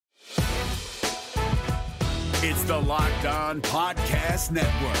It's the Locked On Podcast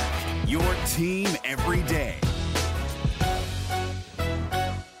Network, your team every day.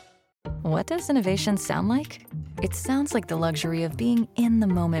 What does innovation sound like? It sounds like the luxury of being in the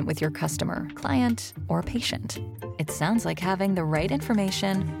moment with your customer, client, or patient. It sounds like having the right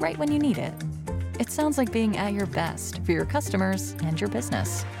information right when you need it. It sounds like being at your best for your customers and your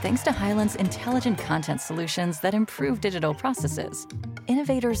business, thanks to Hyland's intelligent content solutions that improve digital processes.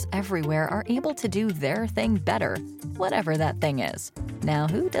 Innovators everywhere are able to do their thing better, whatever that thing is. Now,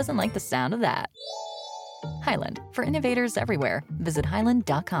 who doesn't like the sound of that? Hyland, for innovators everywhere. Visit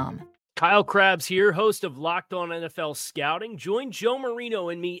hyland.com. Kyle Krabs here, host of Locked On NFL Scouting. Join Joe Marino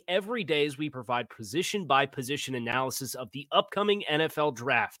and me every day as we provide position-by-position analysis of the upcoming NFL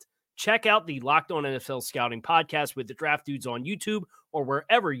Draft. Check out the Locked On NFL Scouting podcast with the Draft Dudes on YouTube or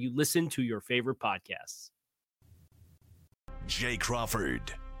wherever you listen to your favorite podcasts. Jay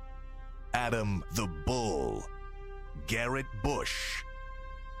Crawford, Adam the Bull, Garrett Bush,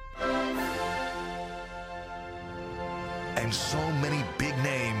 and so many big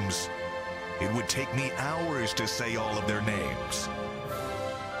names, it would take me hours to say all of their names.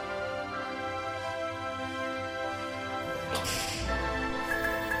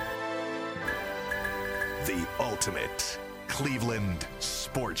 The ultimate Cleveland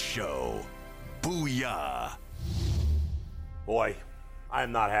sports show. Booyah. Boy, I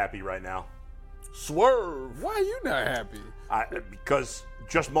am not happy right now. Swerve. Why are you not happy? Because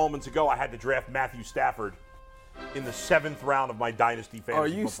just moments ago I had to draft Matthew Stafford in the 7th round of my Dynasty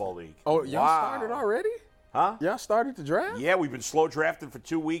Fantasy Football League. Oh, y'all started already? Huh? Y'all started to draft? Yeah, we've been slow drafting for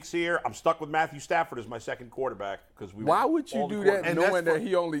 2 weeks here. I'm stuck with Matthew Stafford as my second quarterback. Why would you do that knowing that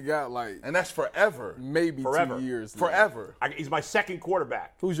he only got And that's forever. Maybe Forever. 2 years. Forever. He's my second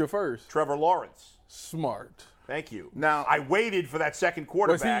quarterback. Who's your first? Trevor Lawrence. Smart. Thank you. Now I waited for that second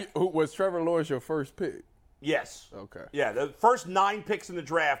quarterback. Was Trevor Lawrence your first pick? Yes. Okay. Yeah, the first 9 picks in the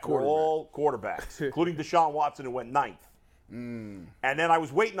draft were all quarterbacks, including Deshaun Watson, who went 9th. And then I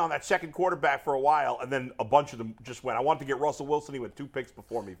was waiting on that second quarterback for a while, and then a bunch of them just went. I wanted to get Russell Wilson. He went 2 picks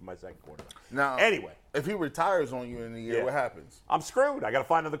before me for my second quarterback. Now, anyway, if he retires on you in a year, what happens? I'm screwed. I got to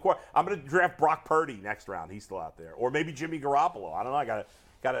find another quarterback. I'm going to draft Brock Purdy next round. He's still out there, or maybe Jimmy Garoppolo. I don't know. I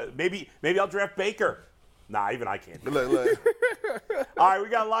got to maybe I'll draft Baker. Nah, even I can't. Look. All right, we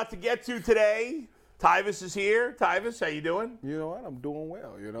got a lot to get to today. Tyvis is here. Tyvis, how you doing? You know what? I'm doing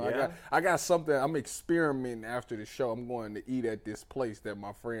well. Yeah. I got something. I'm experimenting after the show. I'm going to eat at this place that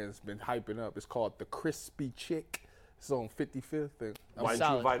my friend's been hyping up. It's called the Crispy Chick. It's on 55th. Why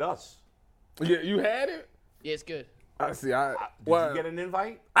didn't you invite us? Yeah, you had it? Yeah, it's good. I see. Did you get an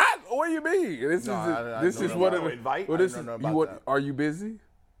invite? What do you mean? This is what an invite. Well, are you busy?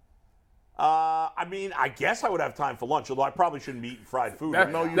 I guess I would have time for lunch, although I probably shouldn't be eating fried food.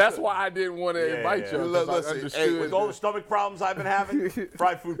 That's why I didn't want to invite you. With all the stomach problems I've been having,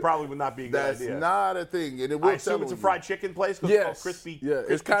 fried food probably would not be a good idea. That's not a thing. And I assume it's a fried chicken place because it's called Crispy. Yeah,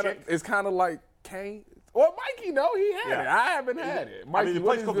 it's kind of like Kane. Well, Mikey, no, he had it. I haven't had it. Mikey, the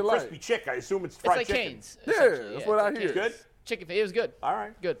place called the Crispy Chick. I assume it's fried chicken. Cane's. Yeah, that's what I hear. It's good? Chicken, it was good. All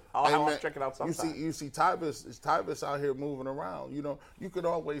right. Good. I'll check it out sometime. You see Tyvis out here moving around. You know, you could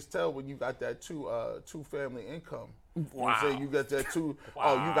always tell when you got that two family income. Wow. You say you got that two.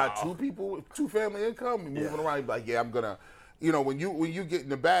 Oh, you got 2 people with 2 family income and moving around. You're like, yeah, I'm gonna. You know, when you get in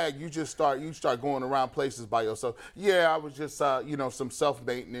the bag, you start going around places by yourself. Yeah, I was just some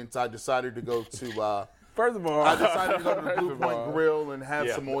self-maintenance. I decided to go to. First of all, I decided to go to the Blue Point Grill and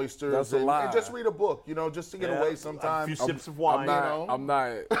have some oysters and just read a book, just to get away sometime. A few sips of wine. I'm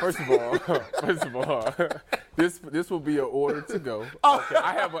not. First of all, this will be an order to go. Okay.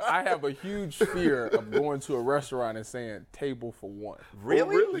 I have a huge fear of going to a restaurant and saying table for one.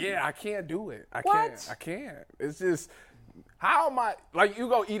 Really? Yeah, I can't do it. I What? can't. It's just. How am I? Like, you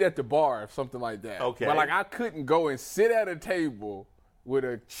go eat at the bar or something like that. Okay. But, I couldn't go and sit at a table with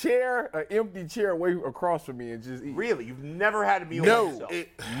an empty chair away across from me and just eat. Really? You've never had a meal by yourself?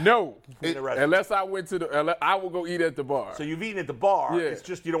 No. In a restaurant? Unless I went to I will go eat at the bar. So you've eaten at the bar. Yeah. It's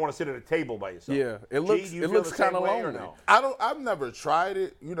just you don't want to sit at a table by yourself. Yeah. It G, looks kind of lonely. No? I've never tried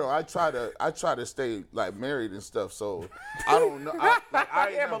it. I try to stay married and stuff. So I don't know.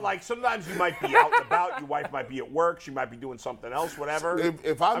 But sometimes you might be out and about. Your wife might be at work. She might be doing something else. Whatever.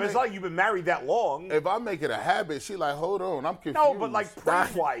 It's not like you've been married that long. If I make it a habit, she like, hold on, I'm confused. No, but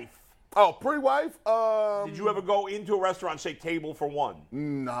pre-wife. Oh, pre-wife? Did you ever go into a restaurant and say table for one?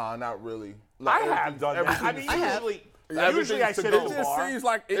 Nah, not really. I have done that. I mean, Usually I sit at It the just bar. seems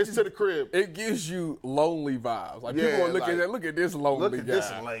like It's to the crib. It gives you lonely vibes. Like people Yeah, are looking like, at look at this lonely Look at guy.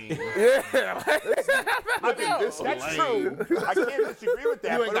 this lane. Yeah, Look at this That's lane. true. I can't disagree with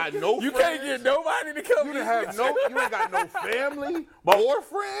that. You ain't got no you friends. can't get nobody to come. You didn't have no. You ain't got no family or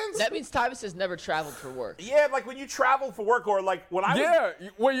friends. That means Tyvus has never traveled for work. Yeah, like when you travel for work or like when I was, Yeah,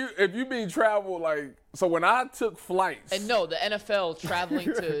 if you mean travel, like, so when I took flights. And no, the NFL traveling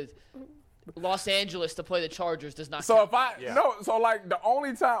to Los Angeles to play the Chargers does not So count. if I so like the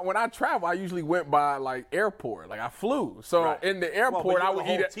only time when I travel, I usually went by like airport, like I flew. So Right. in the Well, airport, but I you're would the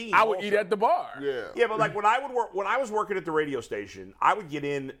eat whole at team I would eat also. at the bar. Yeah. Yeah, but like when I was working at the radio station, I would get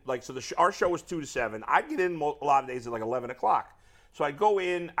in like so our show was 2 to 7. I'd get in a lot of days at like 11 o'clock. So I'd go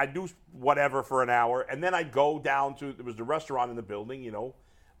in, I'd do whatever for an hour, and then I'd go down to there was the restaurant in the building,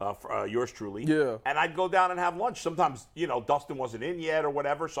 for, yours truly. Yeah. And I'd go down and have lunch. Sometimes Dustin wasn't in yet or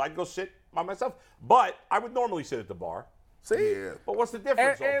whatever, so I'd go sit by myself. But I would normally sit at the bar. See? Yeah. But what's the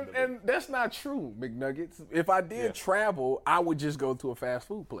difference? And that's not true, McNuggets. If I did travel, I would just go to a fast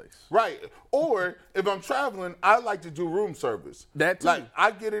food place. Right. Or if I'm traveling, I like to do room service. That too. Like I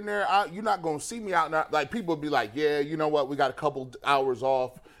get in there, you're not gonna see me out. Like people be like, yeah, you know what? We got a couple hours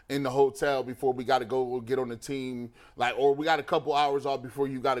off in the hotel before we got to go get on the team. Like, or we got a couple hours off before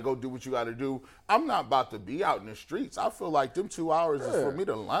you got to go do what you got to do. I'm not about to be out in the streets. I feel like them 2 hours is for me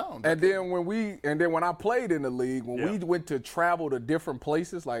to lounge. And then when I played in the league, when we went to travel to different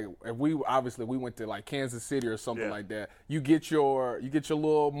places, like if we went to like Kansas City or something like that, you get your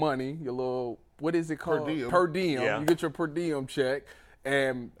little money, your little, what is it called? Per diem. Yeah. You get your per diem check,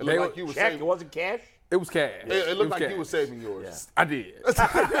 and It looked like you were check, saving. it wasn't cash. it was cash. It looked like cash. you were saving yours. I did.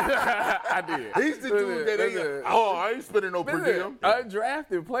 I did. He's the dude that ain't. Oh, I ain't spending no per diem.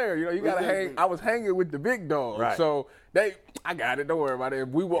 Undrafted player, you gotta hang. I was hanging with the big dogs, Right. so I got it. Don't worry about it.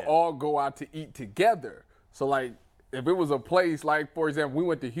 We would all go out to eat together. So like, if it was a place like, for example, we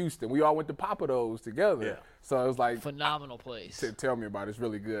went to Houston, we all went to Papados together. Yeah. So it was like, Phenomenal place. tell me about it. It's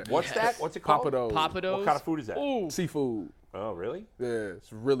really good. What's that? What's it called? Papados? Papados. What kind of food is that? Ooh. Seafood. Oh, really? Yeah,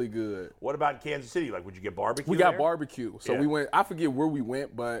 it's really good. What about in Kansas City? Like, would you get barbecue? We got there? barbecue. So Yeah. we went, I forget where we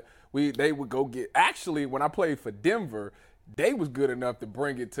went, but they would go get, actually, when I played for Denver, they was good enough to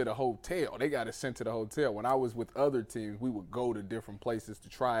bring it to the hotel. They got it sent to the hotel. When I was with other teams, we would go to different places to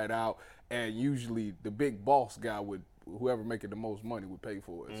try it out, and usually the big boss guy whoever making the most money would pay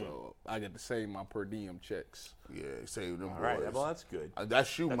for it. So I get to save my per diem checks. Yeah, save them. All right, boys. well, that's good. That's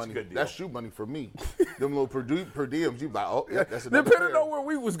shoe That's a money. good deal. That's shoe money for me. Them little per diems, you be like, oh, yeah, that's another Depending pair. on where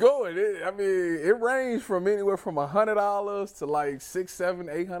we was going, it ranged from anywhere from $100 to like $600,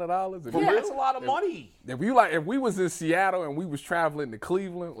 $700, $800. Yeah, that's a lot of money. If we was in Seattle and we was traveling to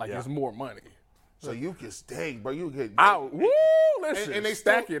Cleveland, it's more money. So you can stay, bro. You get Out, woo! Listen, and they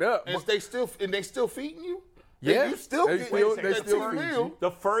stack still, it up. And they still feeding you. Yeah, you still they get still- that they still $2 feed meal. you.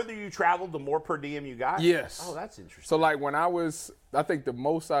 The further you traveled, the more per diem you got? Yes. Oh, that's interesting. So like when I think the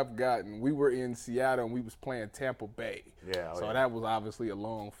most I've gotten, we were in Seattle and we was playing Tampa Bay. Yeah, So yeah. that was obviously a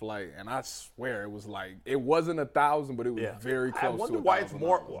long flight, and I swear it was like it wasn't 1,000, but it was very close. I wonder to why it's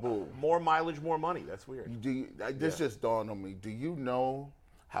 $1,000. more mileage, more money. That's weird. This just dawned on me. Do you know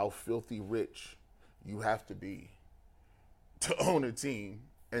how filthy rich you have to be to own a team?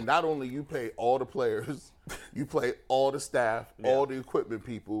 And not only you pay all the players, you pay all the staff, all the equipment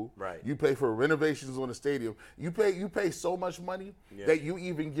people. Right. You pay for renovations on the stadium. You pay so much money that you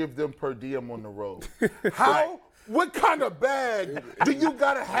even give them per diem on the road. How? What kind of bag do you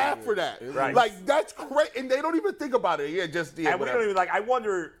gotta have for that? Right. Like that's crazy, and they don't even think about it. And we whatever. don't even I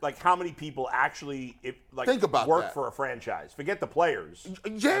wonder how many people actually Think about work that. for a franchise. Forget the players.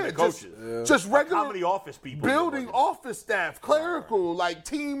 Yeah, and the coaches. just Like, regular. how many office people? building office staff, clerical, like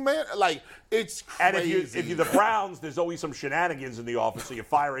team man, like it's And crazy. if you're the Browns, there's always some shenanigans in the office. So you're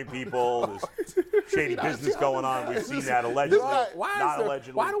firing people. There's shady business going on. We've seen that allegedly. Not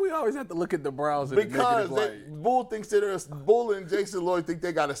allegedly. Why do we always have to look at the Browns in a because negative light? Bull thinks that Bull and Jason Lloyd think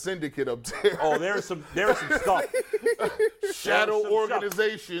they got a syndicate up there. Oh, there's some stuff. Shadow Some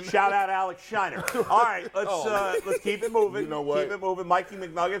organization. Shout out Alex Shiner. All right, let's keep it moving. You know what? Keep it moving. Mikey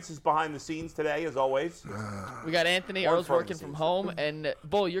McNuggets is behind the scenes today, as always. We got Anthony Or Earl's from working the from season. home, and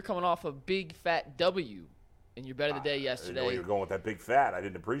Bull, you're coming off a big fat W in your bet of the day I didn't know yesterday. you were going with that big fat. I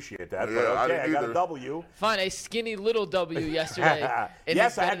didn't appreciate that. Yeah, but I okay, didn't I got either. a W. Fine, a skinny little W yesterday. in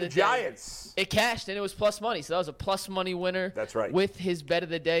Yes, his I bet had of the day. Giants. It cashed and it was plus money, so that was a plus money winner. That's right. With his bet of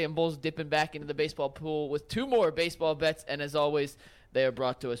the day, and Bull's dipping back into the baseball pool with 2 more baseball bets, and as always, they are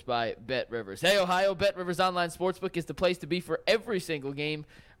brought to us by Bet Rivers. Hey, Ohio, Bet Rivers Online Sportsbook is the place to be for every single game.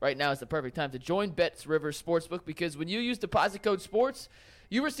 Right now is the perfect time to join Bet Rivers Sportsbook because when you use deposit code SPORTS,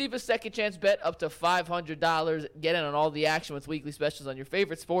 You receive a second chance bet up to $500. Get in on all the action with weekly specials on your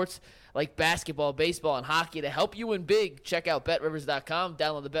favorite sports like basketball, baseball, and hockey to help you win big. Check out BetRivers.com.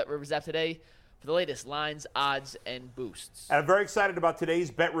 Download the BetRivers app today for the latest lines, odds, and boosts. And I'm very excited about today's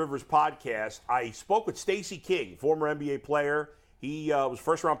Bet Rivers podcast. I spoke with Stacey King, former NBA player. He was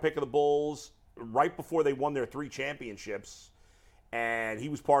first-round pick of the Bulls right before they won their 3 championships. And he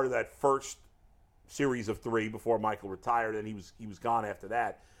was part of that first series of 3 before Michael retired, and he was gone after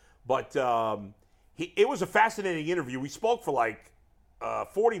that. But it was a fascinating interview. We spoke for like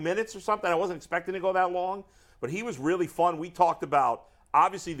 40 minutes or something. I wasn't expecting to go that long, but he was really fun. We talked about,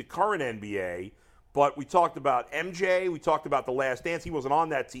 obviously, the current NBA, but we talked about MJ. We talked about The Last Dance. He wasn't on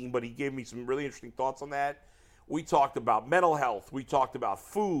that team, but he gave me some really interesting thoughts on that. We talked about mental health. We talked about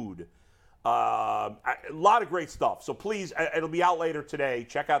food. A lot of great stuff. So please, it'll be out later today.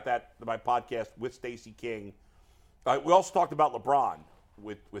 Check out my podcast with Stacey King. We also talked about LeBron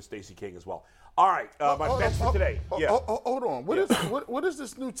with Stacey King as well. All right, my bets for today. Hold on. What is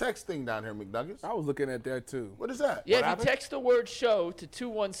this new text thing down here, McNuggets? I was looking at that too. What is that? Yeah, if you text the word show to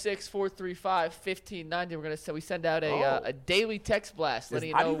 216-435-1590, we send out a daily text blast letting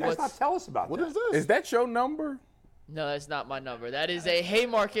you How know do you guys not tell us about What that? is this? Is that your number? No, that's not my number. That is a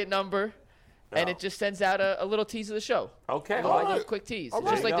Haymarket number, and it just sends out a little tease of the show. Okay. A little quick tease. All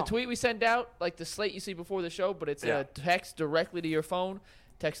It's just right. like the tweet we send out, like the slate you see before the show, but it's a text directly to your phone.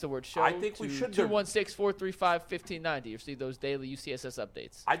 Text the word show I think we to should 216-435-1590. You see those daily UCSS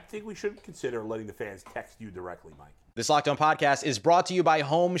updates. I think we should consider letting the fans text you directly, Mike. This Locked On podcast is brought to you by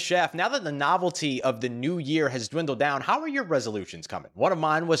Home Chef. Now that the novelty of the new year has dwindled down, how are your resolutions coming? One of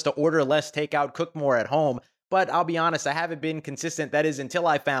mine was to order less takeout, cook more at home, but I'll be honest, I haven't been consistent. That is until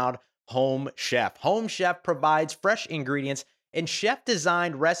I found Home Chef. Home Chef provides fresh ingredients and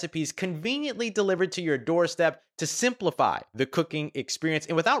chef-designed recipes conveniently delivered to your doorstep to simplify the cooking experience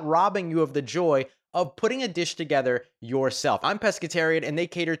and without robbing you of the joy of putting a dish together yourself. I'm pescatarian, and they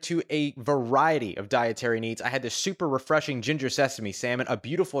cater to a variety of dietary needs. I had this super refreshing ginger sesame salmon, a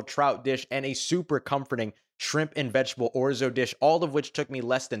beautiful trout dish, and a super comforting shrimp and vegetable orzo dish, all of which took me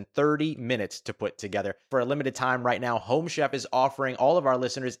less than 30 minutes to put together. For a limited time right now, Home Chef is offering all of our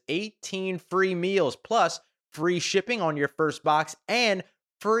listeners 18 free meals, plus free shipping on your first box, and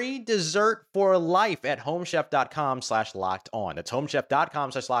free dessert for life at homechef.com/lockedon. That's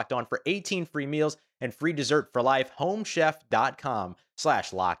homechef.com/lockedon for 18 free meals and free dessert for life.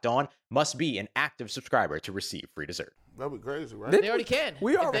 Homechef.com/lockedon. Must be an active subscriber to receive free dessert. That'd be crazy, right? They already can.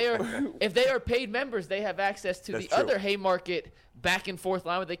 We are. If they are paid members, they have access to That's the true. other Haymarket back and forth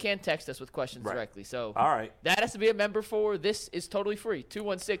line where they can text us with questions Right. directly. So All right. that has to be a member for. This is totally free.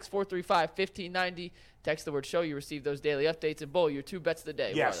 216-435-1590. Text the word show. You receive those daily updates. And, Bull, your 2 bets of the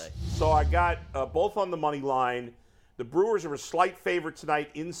day. Yes. What are they? So I got both on the money line. The Brewers are a slight favorite tonight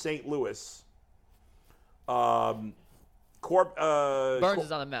in St. Louis. Burns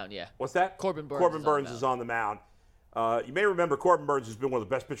is on the mound, yeah. What's that? Corbin Burns Corbin is on the Burns mound. is on the mound. You may remember Corbin Burns has been one of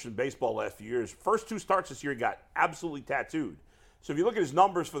the best pitchers in baseball the last few years. First 2 starts this year, he got absolutely tattooed. So if you look at his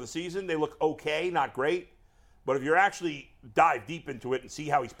numbers for the season, they look okay, not great. But if you actually dive deep into it and see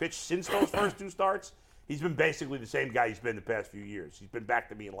how he's pitched since those first 2 starts, he's been basically the same guy he's been the past few years. He's been back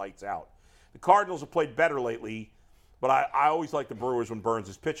to being lights out. The Cardinals have played better lately, but I always like the Brewers when Burns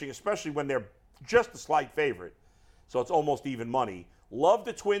is pitching, especially when they're just a slight favorite. So it's almost even money. Love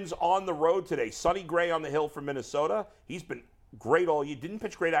the Twins on the road today. Sonny Gray on the hill for Minnesota. He's been great all year. Didn't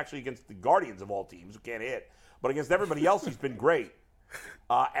pitch great actually against the Guardians of all teams who can't hit. But against everybody else, he's been great.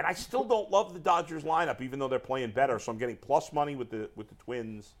 And I still don't love the Dodgers lineup, even though they're playing better. So I'm getting plus money with the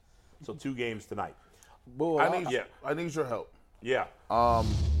Twins. So 2 games tonight. Bull, I need your help. Yeah.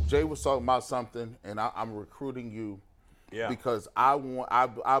 Jay was talking about something, and I'm recruiting you. Yeah. Because I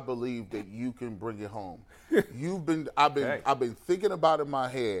believe that you can bring it home. I've been thinking about it in my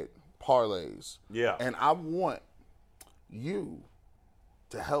head, parlays. Yeah. And I want you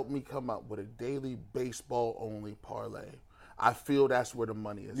to help me come up with a daily baseball only parlay. I feel that's where the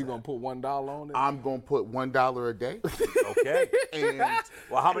money is. You gonna put $1 on it? I'm gonna put $1 a day. Okay. And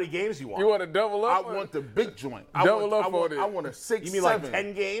Well, how many games do you want? You want to double I up? want the big joint. Double up on it. I want a 6, You mean 7. like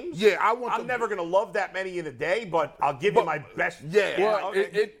 10 games? Yeah, I want. I'm never going to love that many in a day, but I'll give you my best. Yeah. Well,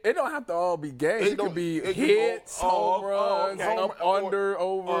 okay. it don't have to all be games. It could be it could hits, go- home runs, okay. up, under,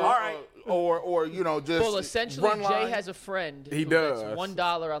 over. all right. Or just Well, essentially, run Jay line. has a friend He who bets does.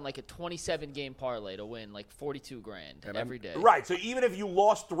 $1 on like a 27-game parlay to win like $42,000 every day. Right. So even if you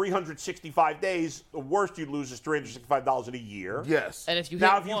lost 365 days, the worst you'd lose is $365 in a year. Yes. And if you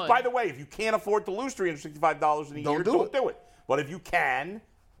Now, hit one, by the way, if you can't afford to lose $365 in a year, don't do it. But if you can,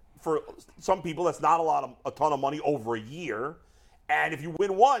 for some people, that's not a ton of money over a year, And if you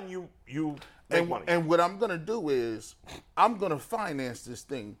win one, you make money. And what I'm going to do is I'm going to finance this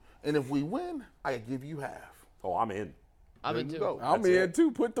thing. And if we win, I give you half. Oh, I'm in. I'm in too. I'm in too.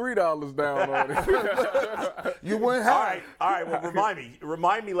 Put $3 down on it. You win half. All right. Well,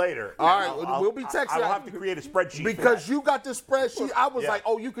 remind me later. All right, we'll be texting. I'll have to create a spreadsheet because you got the spreadsheet. I was like,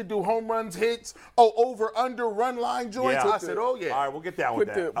 oh, you could do home runs, hits, over, under, run line joints. Yeah. I said, oh yeah. All right, we'll get down with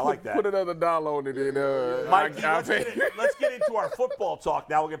that. I like that. Put another $1 on it. And, Mike, let's get into our football talk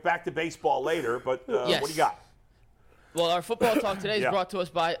now. We'll get back to baseball later. But Yes. what do you got? Well, our football talk today is brought to us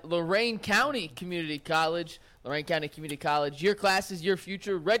by Lorain County Community College. Lorain County Community College, your classes, your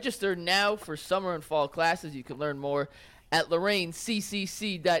future. Register now for summer and fall classes. You can learn more at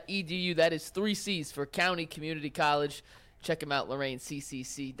loraineccc.edu. That is 3 C's for County Community College. Check them out,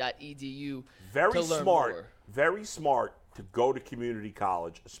 loraineccc.edu. Very smart. Very smart to go to community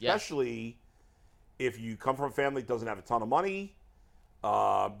college, especially if you come from a family that doesn't have a ton of money,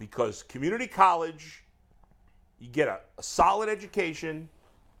 because community college, you get a solid education.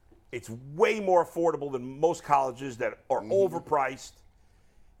 It's way more affordable than most colleges that are overpriced.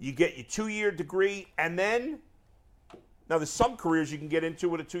 You get your 2-year degree, and then, now there's some careers you can get into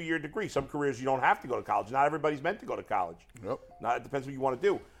with a 2-year degree. Some careers you don't have to go to college. Not everybody's meant to go to college. Yep. Now, it depends what you want to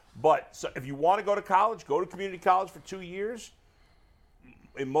do. But so if you want to go to college, go to community college for 2 years.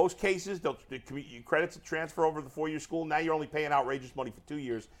 In most cases, your credits will transfer over to the 4-year school. Now you're only paying outrageous money for 2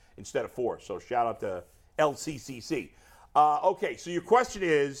 years instead of 4. So shout out to LCCC. Okay, so your question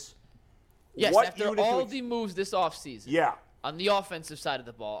is, yes, what after all the moves this offseason, on the offensive side of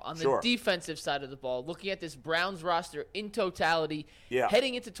the ball, on the defensive side of the ball, looking at this Browns roster in totality,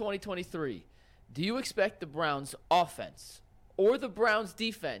 heading into 2023, do you expect the Browns offense or the Browns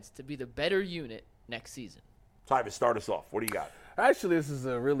defense to be the better unit next season? Tyvis, start us off. What do you got? Actually, this is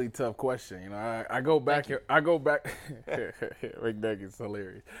a really tough question. You know, I go back. Rick Nuggets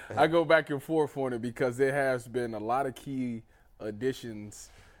hilarious. I go back and forth on it because there has been a lot of key additions,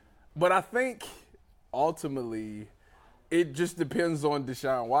 but I think ultimately it just depends on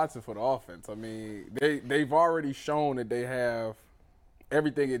Deshaun Watson for the offense. I mean, they've already shown that they have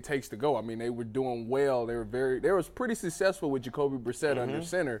everything it takes to go. I mean, they were doing well. They was pretty successful with Jacoby Brissett under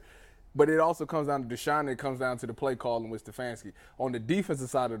center. But it also comes down to Deshaun, and it comes down to the play calling with Stefanski. On the defensive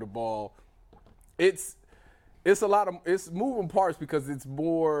side of the ball, it's it's moving parts because it's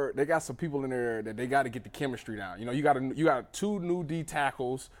more. They got some people in there that they got to get the chemistry down. You know, you got 2 new D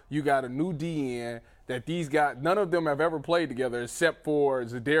tackles, you got a new DN that these guys, none of them have ever played together except for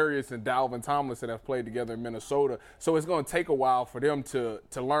Zadarius and Dalvin Tomlinson that have played together in Minnesota. So it's going to take a while for them to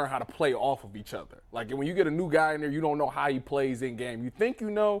learn how to play off of each other. Like when you get a new guy in there, you don't know how he plays in game. You think you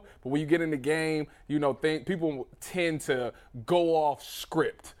know, but when you get in the game, you know, people tend to go off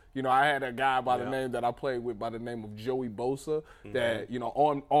script. You know, I had a guy by the name that I played with by the name of Joey Bosa that, you know,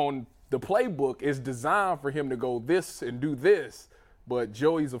 on the playbook is designed for him to go this and do this. But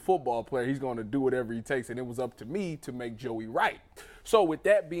Joey's a football player. He's going to do whatever he takes, and it was up to me to make Joey right. So with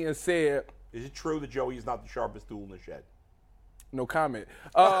that being said. Is it true that Joey is not the sharpest tool in the shed? No comment.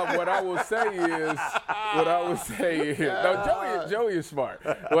 What I will say is, no, Joey is smart.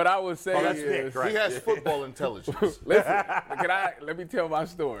 What I would say is, Nick, right? He has football intelligence. Listen, let me tell my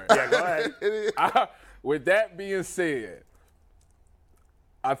story. Yeah, go ahead. With that being said,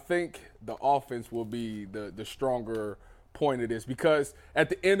 I think the offense will be the stronger point of this because at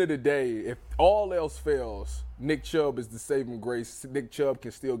the end of the day, if all else fails, Nick Chubb is the saving grace. Nick Chubb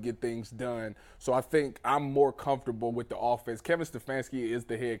can still get things done. So I think I'm more comfortable with the offense. Kevin Stefanski is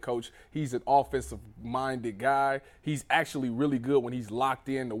the head coach. He's an offensive-minded guy. He's actually really good when he's locked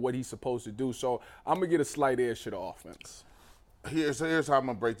in to what he's supposed to do. So I'm going to get a slight edge to the offense. Here's how I'm going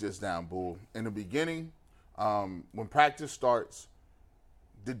to break this down, Bull. In the beginning, when practice starts,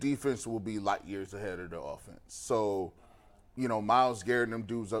 the defense will be light years ahead of the offense. So, you know, Myles Garrett and them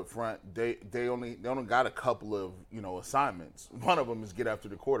dudes up front, they only got a couple of, you know, assignments. One of them is get after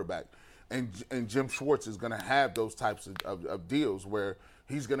the quarterback. And Jim Schwartz is going to have those types of deals where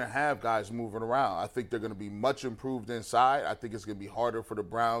he's going to have guys moving around. I think they're going to be much improved inside. I think it's going to be harder for the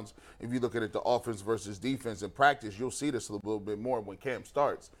Browns. If you look at it, the offense versus defense in practice, you'll see this a little bit more when camp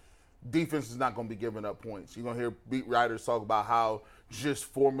starts. Defense is not going to be giving up points. You're going to hear beat writers talk about how just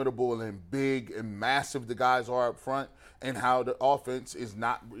formidable and big and massive the guys are up front and how the offense is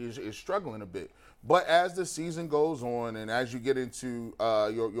struggling a bit. But as the season goes on and as you get into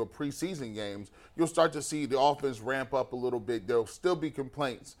your preseason games, you'll start to see the offense ramp up a little bit. There'll still be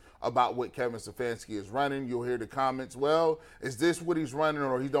complaints about what Kevin Stefanski is running. You'll hear the comments, well, is this what he's running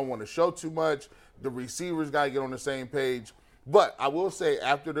or he don't want to show too much? The receivers got to get on the same page. But I will say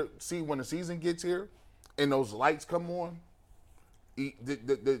when the season gets here and those lights come on,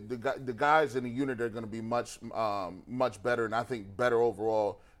 the guys in the unit are going to be much better, and I think better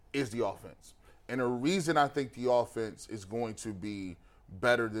overall is the offense. And the reason I think the offense is going to be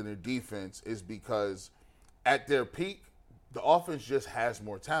better than the defense is because at their peak, the offense just has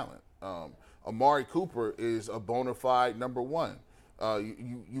more talent. Amari Cooper is a bona fide number one.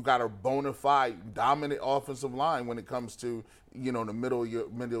 You got a bona fide dominant offensive line when it comes to the middle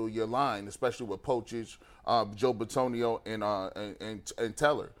of your line, especially with Pochich, Joe Bitonio, and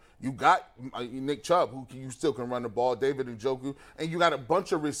Teller. You got Nick Chubb, who you still can run the ball, David Njoku, and you got a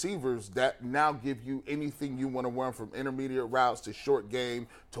bunch of receivers that now give you anything you want to run, from intermediate routes to short game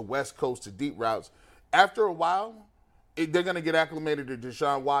to West Coast to deep routes. After a while, they're going to get acclimated to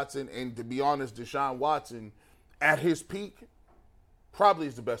Deshaun Watson, and to be honest, Deshaun Watson, at his peak, probably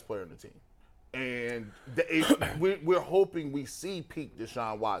is the best player on the team. And we're hoping we see peak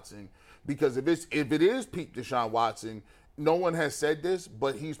Deshaun Watson, because if it is peak Deshaun Watson, no one has said this,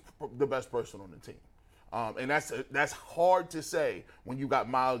 but he's the best person on the team. And that's hard to say when you got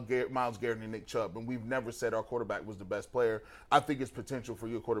Myles Garrett and Nick Chubb, and we've never said our quarterback was the best player. I think it's potential for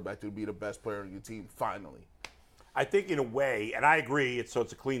your quarterback to be the best player on your team finally. I think in a way, and I agree, it's a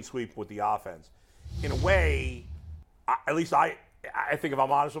clean sweep with the offense. In a way, at least I think if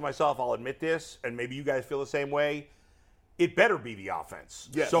I'm honest with myself, I'll admit this, and maybe you guys feel the same way. It better be the offense.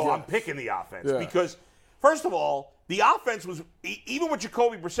 Yes, so yes. I'm picking the offense because, first of all, the offense was, even with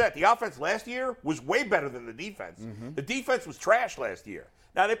Jacoby Brissett, the offense last year was way better than the defense. Mm-hmm. The defense was trash last year.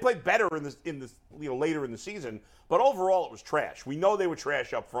 Now they played better later in the season, but overall it was trash. We know they were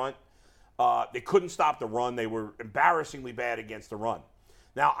trash up front. They couldn't stop the run. They were embarrassingly bad against the run.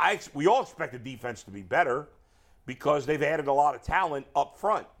 Now we all expect the defense to be better because they've added a lot of talent up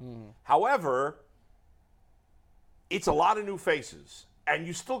front. Mm-hmm. However, it's a lot of new faces, and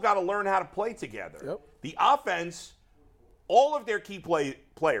you still got to learn how to play together. Yep. The offense, all of their key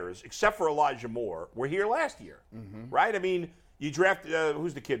players, except for Elijah Moore, were here last year, right? I mean, you draft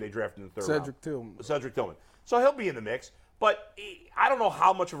who's the kid they drafted in the third round? Cedric Tillman. So he'll be in the mix, but I don't know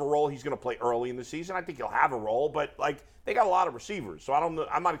how much of a role he's going to play early in the season. I think he'll have a role, but they got a lot of receivers, so I don't know.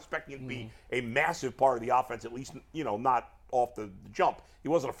 I'm not expecting him to be a massive part of the offense, at least not off the jump. He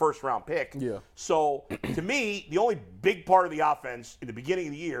wasn't a first-round pick. Yeah. So, to me, the only big part of the offense in the beginning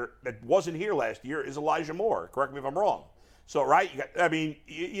of the year that wasn't here last year is Elijah Moore. Correct me if I'm wrong. So, right?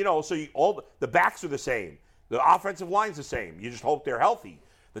 All the backs are the same. The offensive line's the same. You just hope they're healthy.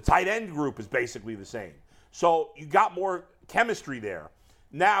 The tight end group is basically the same. So, you got more chemistry there.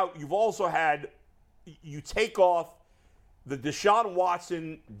 Now, you've also you take off the Deshaun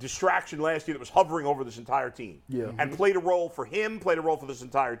Watson distraction last year that was hovering over this entire team. Yeah. And played a role for him, played a role for this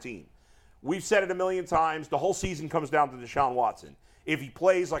entire team. We've said it a million times. The whole season comes down to Deshaun Watson. If he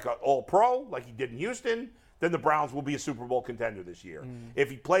plays like an all-pro, like he did in Houston, then the Browns will be a Super Bowl contender this year.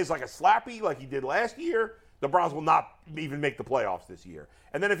 If he plays like a slappy, like he did last year, the Browns will not even make the playoffs this year.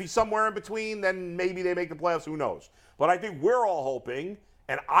 And then if he's somewhere in between, then maybe they make the playoffs, who knows. But I think we're all hoping,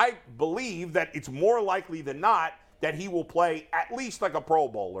 and I believe that it's more likely than not that he will play at least like a Pro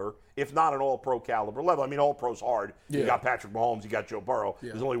Bowler, if not an All-Pro caliber level. I mean, All-Pro's hard. Yeah. You got Patrick Mahomes, you got Joe Burrow.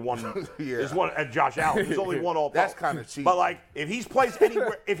 Yeah. There's only one. There's one, and Josh Allen. There's only one All-Pro. That's kind of cheap. But if he plays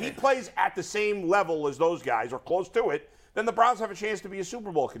anywhere, if he plays at the same level as those guys or close to it, then the Browns have a chance to be a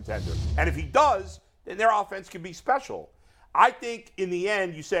Super Bowl contender. And if he does, then their offense can be special. I think in the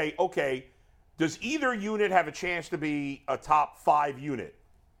end, you say, okay, does either unit have a chance to be a top 5 unit?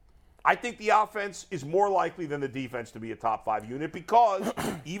 I think the offense is more likely than the defense to be a top 5 unit because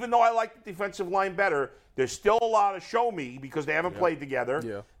even though I like the defensive line better, there's still a lot of show me because they haven't played together.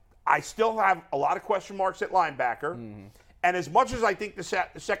 Yeah. I still have a lot of question marks at linebacker. And as much as I think the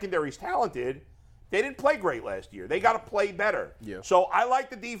secondary is talented, they didn't play great last year. They got to play better. Yeah. So I like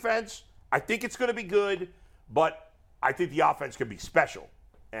the defense. I think it's going to be good, but I think the offense can be special.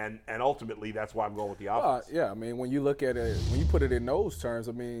 And ultimately, that's why I'm going with the offense. Yeah, I mean, when you look at it, when you put it in those terms,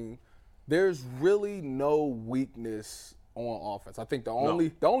 I mean, there's really no weakness on offense. I think the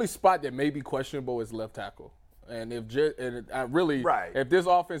only spot that may be questionable is left tackle. And if this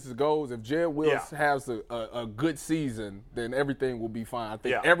offense goes, if Jed Wills has a good season, then everything will be fine. I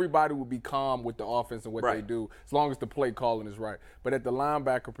think everybody will be calm with the offense and what they do, as long as the play calling is right. But at the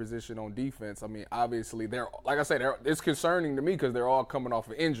linebacker position on defense, I mean, obviously it's concerning to me because they're all coming off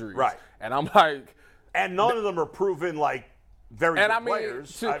of injuries. Right. And I'm like, and none of them are proven very good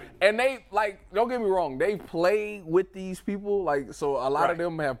players. And they don't get me wrong, they've played with these people. So a lot of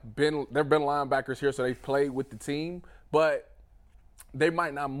them they've been linebackers here, so they've played with the team. But they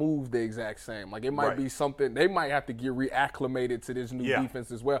might not move the exact same. Like, it might be something, they might have to get reacclimated to this new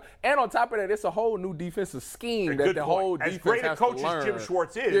defense as well. And on top of that, it's a whole new defensive scheme that the whole defense has to learn. As great a coach as Jim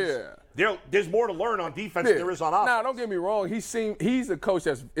Schwartz is, there's more to learn on defense than there is on offense. Now, don't get me wrong. He's a coach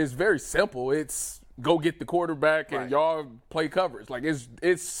is very simple. It's go get the quarterback and y'all play coverage. Like,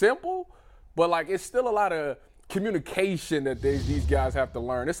 it's simple, but, like, it's still a lot of communication that these guys have to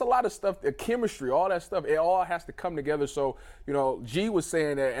learn. It's a lot of stuff, the chemistry, all that stuff. It all has to come together. So, you know, G was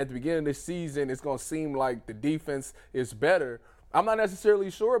saying that at the beginning of this season, it's going to seem like the defense is better. I'm not necessarily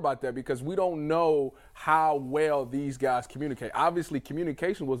sure about that because we don't know how well these guys communicate. Obviously,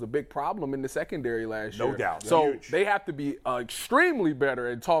 communication was a big problem in the secondary last year. No doubt. So they have to be extremely better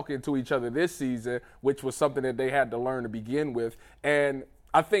at talking to each other this season, which was something that they had to learn to begin with. And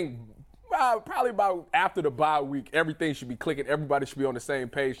I think probably about after the bye week, everything should be clicking. Everybody should be on the same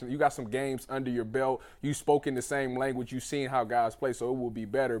page. You got some games under your belt. You spoke in the same language. You've seen how guys play, so it will be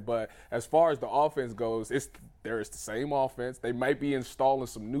better. But as far as the offense goes, there is the same offense. They might be installing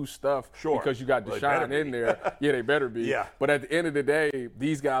some new stuff because you got Deshaun in there. Yeah, they better be. Yeah. But at the end of the day,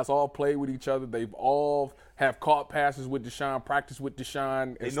 these guys all play with each other. They've all have caught passes with Deshaun, practice with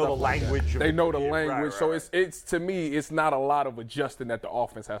Deshaun. They know the language. They know the language. So it's to me, it's not a lot of adjusting that the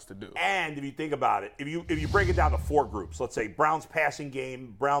offense has to do. And if you think about it, if you break it down to 4 groups, let's say Browns passing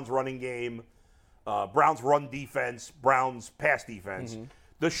game, Browns running game, Browns run defense, Browns pass defense. Mm-hmm.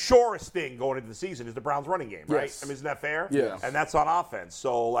 The surest thing going into the season is the Browns running game, right? Yes. I mean, isn't that fair? Yeah. And that's on offense.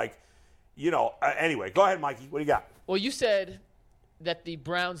 So, like, anyway, go ahead, Mikey. What do you got? Well, you said that the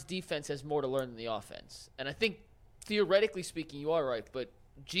Browns defense has more to learn than the offense. And I think, theoretically speaking, you are right. But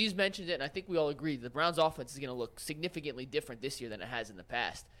G's mentioned it, and I think we all agree the Browns offense is going to look significantly different this year than it has in the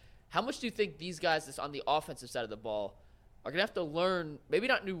past. How much do you think these guys that's on the offensive side of the ball are going to have to learn, maybe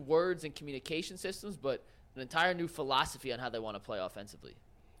not new words and communication systems, but an entire new philosophy on how they want to play offensively?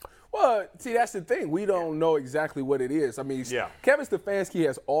 Well, see, that's the thing. We don't know exactly what it is. I mean, Kevin Stefanski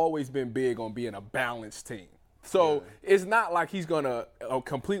has always been big on being a balanced team. So it's not like he's going to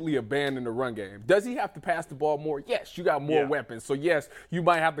completely abandon the run game. Does he have to pass the ball more? Yes, you got more weapons. So, yes, you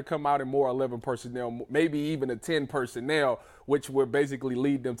might have to come out in more 11 personnel, maybe even a 10 personnel, which would basically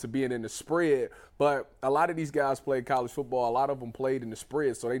lead them to being in the spread. But a lot of these guys play college football. A lot of them played in the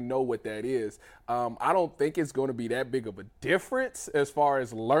spread, so they know what that is. I don't think it's going to be that big of a difference as far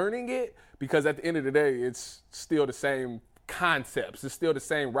as learning it because at the end of the day, it's still the same concepts. It's still the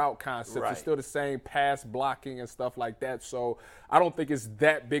same route concepts. Right. It's still the same pass blocking and stuff like that. So I don't think it's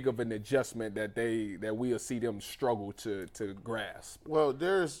that big of an adjustment that we'll see them struggle to grasp. Well,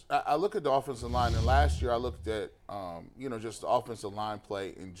 I look at the offensive line, and last year I looked at just the offensive line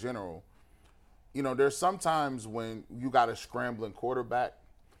play in general. You know, there's sometimes when you got a scrambling quarterback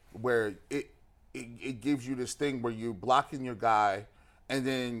where it gives you this thing where you're blocking your guy and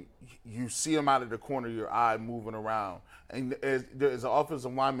then you see him out of the corner of your eye moving around. And as an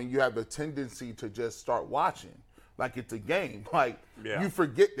offensive lineman, you have a tendency to just start watching like it's a game. Like you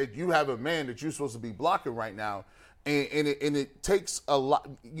forget that you have a man that you're supposed to be blocking right now. And it takes a lot,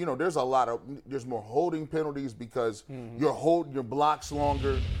 there's more holding penalties because you're holding your blocks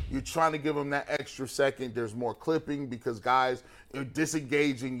longer. You're trying to give them that extra second. There's more clipping because guys are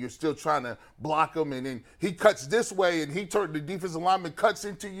disengaging. You're still trying to block them. And then he cuts this way and the defensive lineman cuts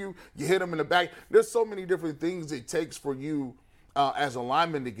into you. You hit him in the back. There's so many different things it takes for you as a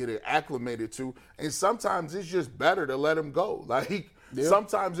lineman to get it acclimated to. And sometimes it's just better to let him go.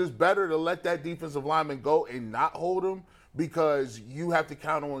 Sometimes it's better to let that defensive lineman go and not hold him because you have to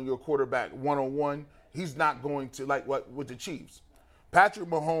count on your quarterback one-on-one. He's not going to, like what with the Chiefs. Patrick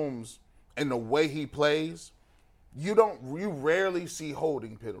Mahomes and the way he plays, you rarely see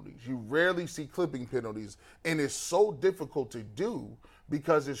holding penalties. You rarely see clipping penalties. And it's so difficult to do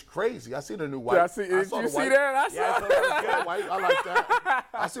because it's crazy. I see the new white. Yeah, I saw that? I like that.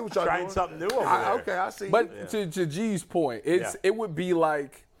 I see what y'all trying doing. Something new over there. Okay, I see. But to G's point, it would be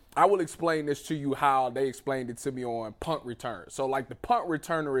like, I will explain this to you how they explained it to me on punt return. So like the punt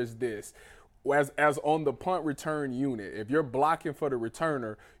returner is this. As on the punt return unit, if you're blocking for the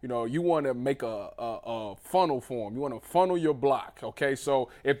returner, you want to make a funnel for him. You want to funnel your block, okay? So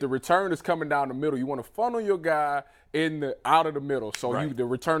if the return is coming down the middle, you want to funnel your guy out of the middle so the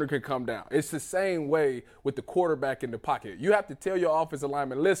returner can come down. It's the same way with the quarterback in the pocket. You have to tell your offensive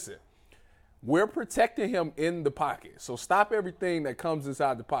lineman, listen, we're protecting him in the pocket. So stop everything that comes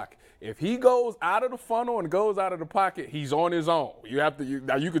inside the pocket. If he goes out of the funnel and goes out of the pocket, he's on his own.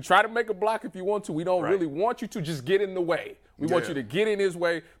 Now you can try to make a block if you want to. We don't really want you to. Just get in the way. We want you to get in his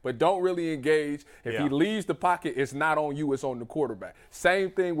way, but don't really engage. If he leaves the pocket, it's not on you, it's on the quarterback. Same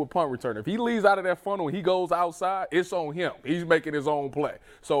thing with punt return. If he leaves out of that funnel and he goes outside, it's on him. He's making his own play.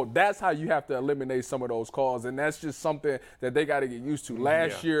 So that's how you have to eliminate some of those calls, and that's just something that they got to get used to.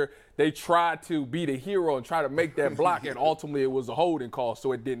 Last year, they tried to be the hero and try to make that block, and ultimately it was a holding call,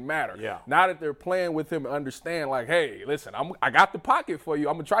 so it didn't matter. Now that they're playing with him and understand, like, hey, listen, I got the pocket for you.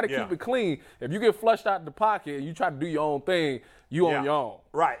 I'm going to try to keep it clean. If you get flushed out the pocket and you try to do your own thing, you on your own.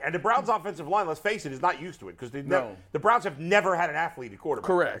 Right. And the Browns' offensive line, let's face it, is not used to it because the Browns have never had an athlete at quarterback.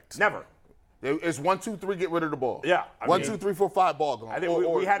 Correct. Never. It's 1, 2, 3, get rid of the ball. Yeah. 1, 2, 3, 4, 5, ball gone. I think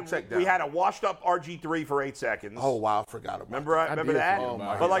we had a washed-up RG3 for 8 seconds. Oh, wow, I forgot about that. Remember that? Oh,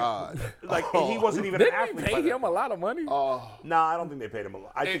 my but God. He wasn't even an athlete. Didn't they pay him a lot of money? No, I don't think they paid him a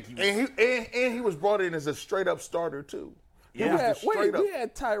lot. I think he was brought in as a straight-up starter, too. We had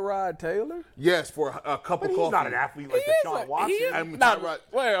Tyrod Taylor. Yes, for a couple But he's not an athlete like Deshaun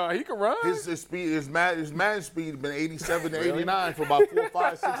Watson. He can run. His speed, his man speed has been 87 to 89 for about 4,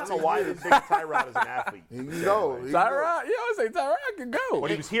 5, 6 I don't know why they think Tyrod is an athlete. Tyrod, I say Tyrod can go.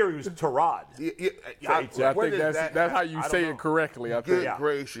 When he was here, he was Tyrod. I think that's how you say it correctly. I think. Good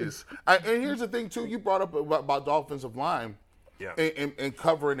gracious. And here's the thing, too. You brought up about the offensive line and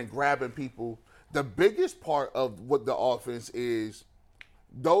covering and grabbing people. The biggest part of what the offense is,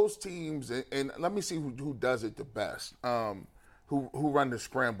 those teams, and let me see who does it the best, who run the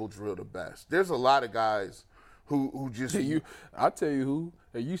scramble drill the best. There's a lot of guys who just. I'll tell you who.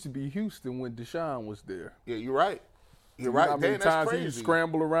 It used to be Houston when Deshaun was there. Yeah, you're right. You're right. How many times he would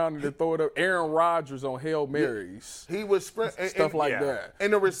scramble around and throw it up? Aaron Rodgers on Hail Marys. He was stuff like that.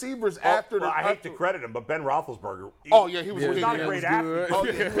 And the receivers after the. I hate to credit him, but Ben Roethlisberger. He was not a great athlete. Oh,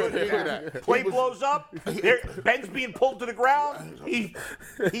 yeah, good. Play blows up. Ben's being pulled to the ground. He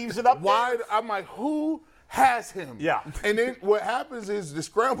heaves it up. Wide. I'm like, who has him? Yeah. And then what happens is the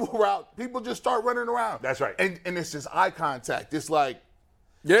scramble route, people just start running around. That's right. And it's just eye contact. It's like.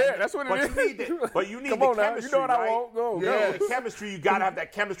 Yeah, that's what it is. But you need Come the on chemistry, now. You know what right? I want. Go. The chemistry. You got to have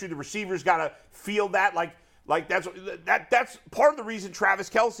that chemistry. The receivers got to feel that. Like that's part of the reason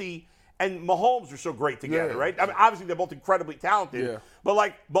Travis Kelce and Mahomes are so great together, right? I mean, obviously they're both incredibly talented. Yeah.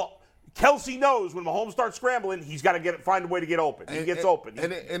 But Kelce knows when Mahomes starts scrambling, he's got to find a way to get open. He gets open.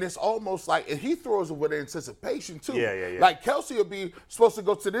 And it's almost like, and he throws it with anticipation too. Yeah. Like Kelce will be supposed to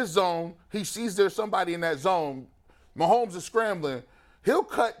go to this zone. He sees there's somebody in that zone. Mahomes is scrambling. He'll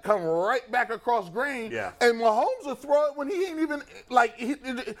come right back across green, and Mahomes will throw it when he ain't even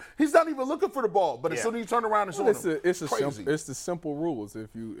he's not even looking for the ball. But as soon as he turn around, it's crazy. It's the simple rules. If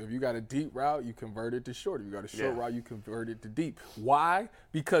you got a deep route, you convert it to short. If you got a short route, you convert it to deep. Why?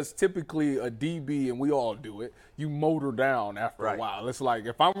 Because typically a DB, and we all do it, you motor down after a while. It's like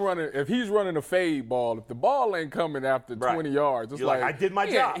if he's running a fade ball, if the ball ain't coming after 20 yards, it's like I did my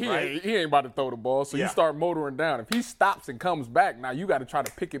job. He ain't about to throw the ball, so you start motoring down. If he stops and comes back, now you got to try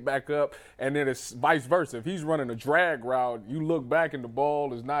to pick it back up, and then it's vice versa. If he's running a drag route, you look back and the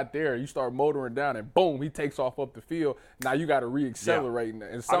ball is not there. You start motoring down, and boom, he takes off up the field. Now you got to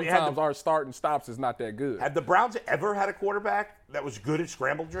reaccelerate, and sometimes our start and stops is not that good. Have the Browns ever had a quarterback that was good at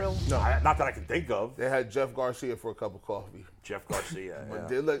scramble drill? No, not that I can think of. They had Jeff Garcia for a cup of coffee. Jeff Garcia.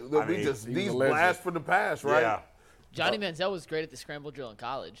 These blasts from the past, right? Yeah. Johnny Manziel was great at the scramble drill in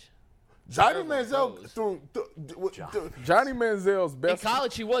college. Johnny Manziel Johnny Manziel's best. In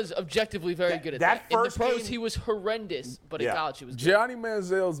college, he was objectively very good at that. In the pros, he was horrendous, but in college, he was good. Johnny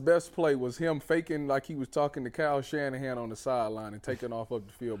Manziel's best play was him faking like he was talking to Kyle Shanahan on the sideline and taking off up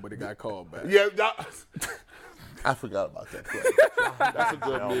the field, but it got called back. Yeah, I forgot about that play. That's a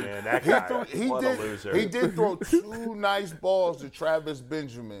good move. Man, that guy, he did throw 2 nice balls to Travis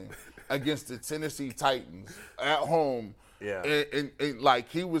Benjamin against the Tennessee Titans at home. Yeah. And like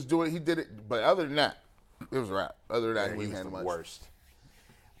he did it, but other than that, it was a wrap. Other than that, he had was the much. worst.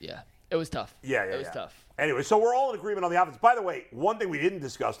 Yeah, it was tough. It was tough. Anyway, so we're all in agreement on the offense. By the way, one thing we didn't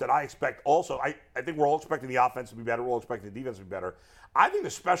discuss that I expect also, I think we're all expecting the offense to be better. We're all expecting the defense to be better. I think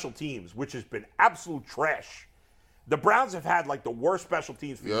the special teams, which has been absolute trash, the Browns have had like the worst special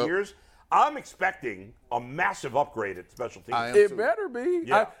teams for years. I'm expecting a massive upgrade at special teams. It better be.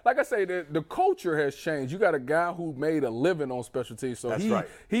 Yeah. Like I say, the culture has changed. You got a guy who made a living on special teams, so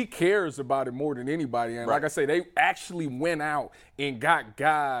he cares about it more than anybody. And like I say, they actually went out and got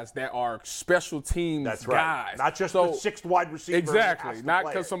guys that are special teams guys. Not just the sixth wide receiver. Exactly. Not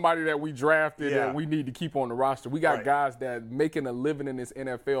because somebody that we drafted and we need to keep on the roster. We got guys that making a living in this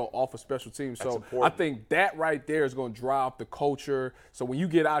NFL off of special teams. That's so important. I think that right there is going to drive the culture. So when you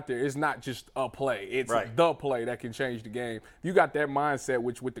get out there, it's not just a play. It's the play that can change the game. You got that mindset,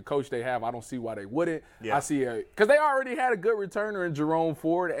 which with the coach they have, I don't see why they wouldn't. Yeah. I see because they already had a good returner in Jerome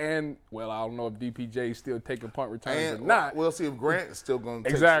Ford, and I don't know if DPJ is still taking punt returns or not. We'll see if Grant is still going to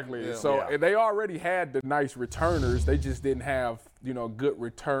take exactly. some, So they already had the nice returners. They just didn't have good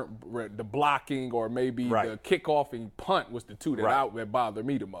return, the blocking or maybe the kickoff and punt was the two that bothered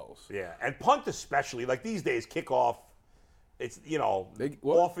me the most. Yeah, and punt especially. Like these days, kickoff. It's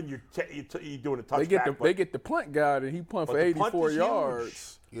often you're doing a touchback. They get the punt guy and he punt for 84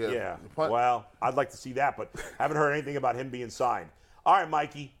 yards. Yeah. Well, I'd like to see that, but haven't heard anything about him being signed. All right,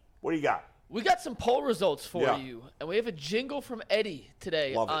 Mikey, what do you got? We got some poll results for you, and we have a jingle from Eddie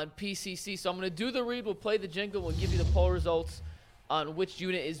today Love on PCC. So I'm going to do the read. We'll play the jingle. We'll give you the poll results on which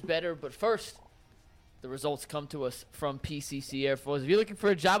unit is better. But first, the results come to us from PCC Airfoils. If you're looking for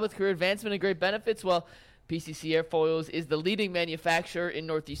a job with career advancement and great benefits, well, PCC Airfoils is the leading manufacturer in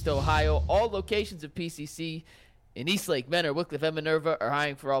Northeast Ohio. All locations of PCC in Eastlake, Menor, Wickliffe, and Minerva are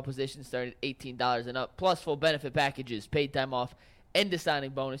hiring for all positions starting at $18 and up, plus full benefit packages, paid time off, and a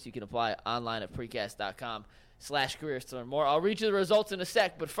signing bonus. You can apply online at precast.com/careers to learn more. I'll read you the results in a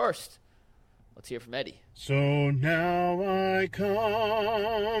sec, but first, let's hear from Eddie. So now I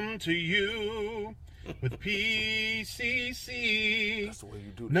come to you with PCC. That's the way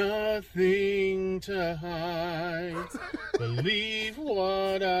you do that. Nothing to hide. Believe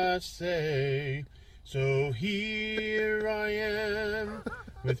what I say. So here I am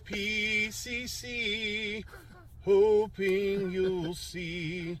with PCC, hoping you'll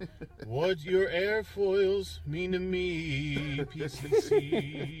see what your airfoils mean to me,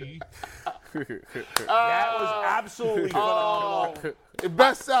 PCC. That was absolutely phenomenal.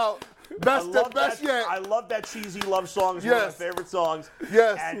 Best out. Best yet. I love that cheesy love song. It's one of my favorite songs.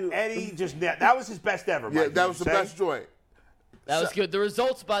 Yes. And Eddie that was his best ever, Mike. Yeah, that was the best joint. That was good. The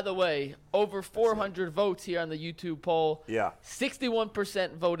results, by the way, over 400 votes here on the YouTube poll. Yeah.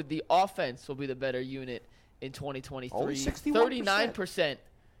 61% voted the offense will be the better unit in 2023. Only 61%. 39%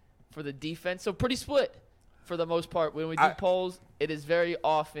 for the defense. So pretty split for the most part. When we do polls, it is very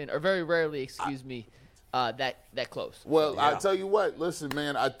often, or very rarely, that close. Well, I tell you what. Listen,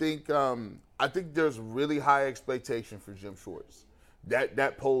 man. I think there's really high expectation for Jim Schwartz.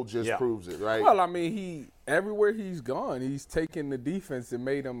 That poll just proves it, right? Well, I mean, everywhere he's gone, he's taken the defense and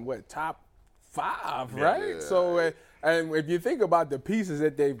made them top 5, right? Yeah. So, and if you think about the pieces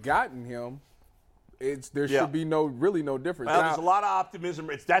that they've gotten him, there should be no difference. Well, there's a lot of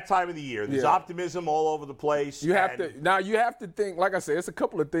optimism. It's that time of the year. There's optimism all over the place. You have to think. Like I said, it's a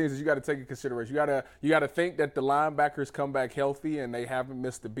couple of things that you got to take into consideration. You got to think that the linebackers come back healthy and they haven't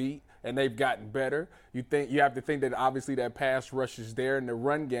missed a beat and they've gotten better. You have to think that obviously that pass rush is there and the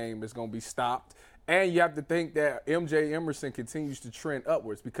run game is going to be stopped. And you have to think that MJ Emerson continues to trend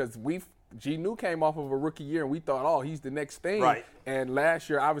upwards because Genu came off of a rookie year, and we thought, he's the next thing. Right. And last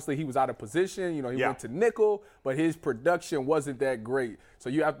year, obviously, he was out of position. He went to nickel, but his production wasn't that great. So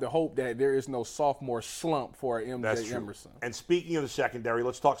you have to hope that there is no sophomore slump for MJ Emerson. And speaking of the secondary,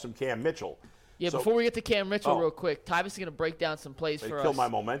 let's talk some Cam Mitchell. Yeah, before we get to Cam Mitchell real quick, Tyvis is going to break down some plays for us. Killed my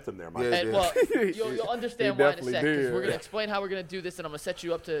momentum there, Mike. And, well, you'll understand why in a sec, because we're going to explain how we're going to do this, and I'm going to set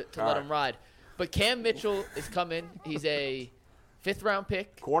you up to let him ride. But Cam Mitchell is coming. He's a 5th-round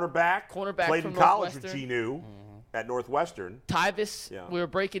pick. Cornerback played from in college with Northwestern. Genu at Northwestern. Tyvis, we were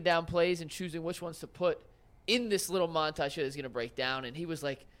breaking down plays and choosing which ones to put in this little montage that he's going to break down. And he was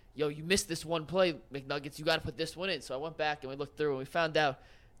like, yo, you missed this one play, McNuggets. You got to put this one in. So I went back and we looked through and we found out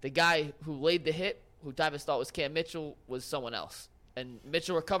the guy who laid the hit, who Tyvis thought was Cam Mitchell, was someone else. And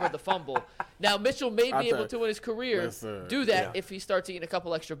Mitchell recovered the fumble. Now, Mitchell may be able to, in his career, do that if he starts eating a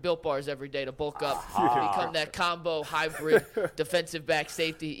couple extra Built Bars every day to bulk up, become that combo hybrid defensive back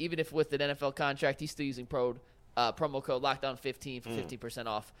safety. Even if with an NFL contract, he's still using promo code LOCKDOWN15 for 50%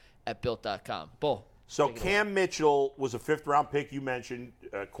 off at Built.com. Bull. So Cam Mitchell was a 5th-round pick, you mentioned,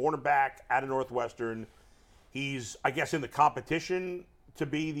 cornerback out of Northwestern. He's, I guess, in the competition to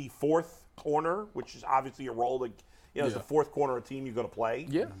be the 4th corner, which is obviously a role that, as the 4th corner of a team you're going to play.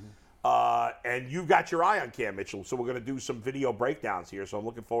 Yeah. And you've got your eye on Cam Mitchell, so we're going to do some video breakdowns here, so I'm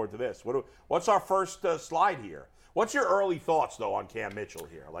looking forward to this. What's our first slide here? What's your early thoughts though on Cam Mitchell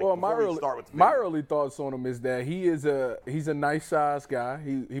here? Like, Well, before we start with the my video. early thoughts on him is that he's a nice sized guy.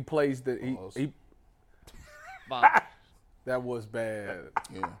 He plays he that was bad.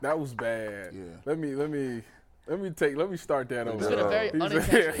 Yeah. That was bad. Yeah. Let me start that over. It's been a very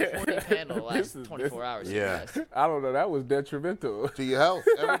unintentional 40 handle the last 24 hours. Yeah. I don't know. That was detrimental. To your health,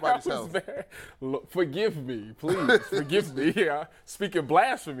 everybody's That was health. bad. Look, forgive me, please. Forgive me. Yeah, speaking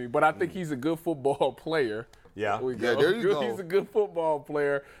blasphemy, but I think he's a good football player. Yeah. Yeah, there you go. He's a good football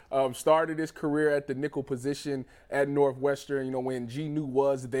player. Started his career at the nickel position at Northwestern, you know, when Gnu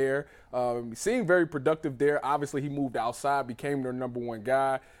was there. Seemed very productive there. Obviously, he moved outside, became their number one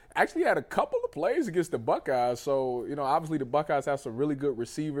guy. Actually had a couple of plays against the Buckeyes. So, you know, obviously the Buckeyes have some really good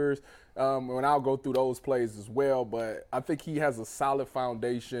receivers. And I'll go through those plays as well. But I think he has a solid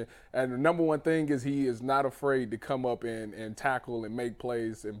foundation. And the number one thing is he is not afraid to come up and tackle and make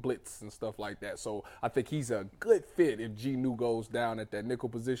plays and blitz and stuff like that. So I think he's a good fit if Gnu goes down at that nickel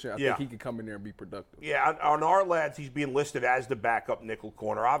position. I think he can come in there and be productive. Yeah, on our lads, he's being listed as the backup nickel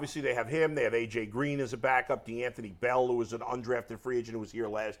corner. Obviously, they have him. They have A.J. Green as a backup, DeAnthony Bell, who was an undrafted free agent who was here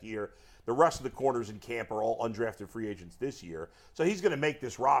last year. The rest of the corners in camp are all undrafted free agents this year. So he's going to make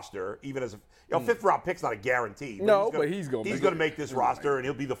this roster, even as a fifth-round pick's not a guarantee. But he's going to make this roster, and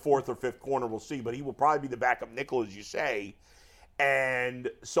he'll be the fourth or fifth corner. We'll see. But he will probably be the backup nickel, as you say. And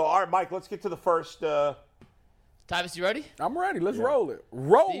so, all right, Mike, let's get to the first. Tyvis, you ready? I'm ready. Let's roll it.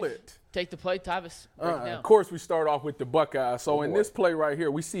 Roll it. Take the play, Tyvis. Break it down. Of course, we start off with the Buckeyes. So in this play right here,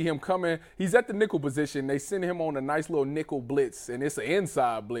 we see him coming. He's at the nickel position. They send him on a nice little nickel blitz, and it's an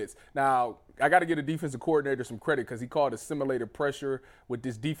inside blitz. Now, I got to give the defensive coordinator some credit because he called a simulated pressure with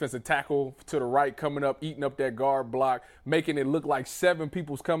this defensive tackle to the right coming up, eating up that guard block, making it look like 7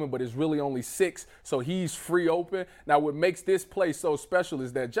 people's coming, but it's really only 6. So he's free open. Now, what makes this play so special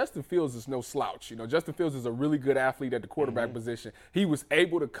is that Justin Fields is no slouch. You know, Justin Fields is a really good athlete at the quarterback position. He was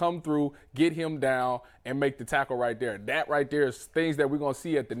able to come through, get him down, and make the tackle right there. That right there is things that we're going to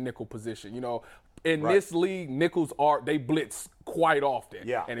see at the nickel position. You know, in this league, nickels they blitz quite often.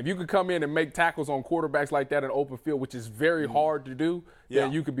 Yeah. And if you could come in and make tackles on quarterbacks like that in open field, which is very hard to do,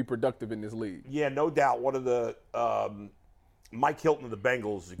 then you could be productive in this league. Yeah, no doubt. One of the Mike Hilton of the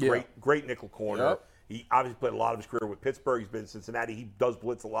Bengals, a great nickel corner. Yep. He obviously played a lot of his career with Pittsburgh. He's been in Cincinnati. He does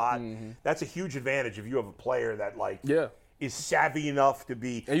blitz a lot. That's a huge advantage if you have a player that is savvy enough to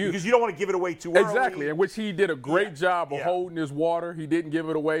be, because you don't want to give it away too early. Exactly, in which he did a great job of holding his water. He didn't give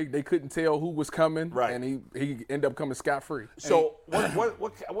it away. They couldn't tell who was coming, and he ended up coming scot-free. So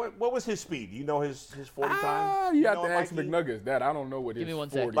what was his speed? Do you know his 40 time? You have to ask McNuggets that. I don't know what his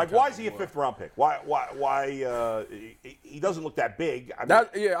 40 Like, why is he a 5th-round pick? Why he doesn't look that big? I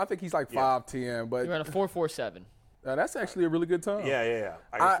mean, I think he's like 5'10", but He ran a 4.47. That's actually a really good time. Yeah.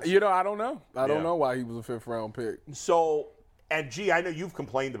 I don't know. I don't know why he was a 5th-round pick. So, and G, I know you've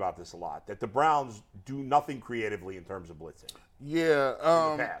complained about this a lot, that the Browns do nothing creatively in terms of blitzing. Yeah,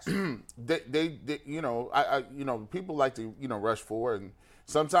 in the past. they people like to rush forward, and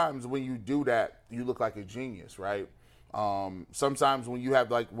sometimes when you do that, you look like a genius, right? Sometimes when you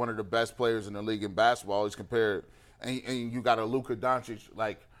have like one of the best players in the league in basketball, is compared, and you got a Luka Doncic,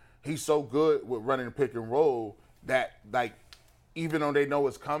 like he's so good with running the pick and roll that like even though they know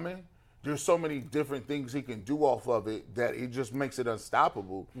it's coming, there's so many different things he can do off of it that it just makes it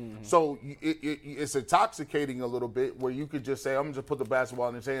unstoppable. So it's intoxicating a little bit where you could just say, I'm going to just put the basketball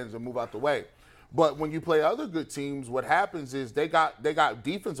in his hands and move out the way. But when you play other good teams, what happens is they got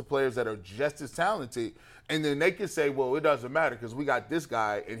defensive players that are just as talented, and then they can say, well, it doesn't matter because we got this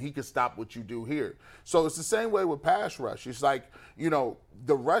guy and he can stop what you do here. So it's the same way with pass rush. It's like,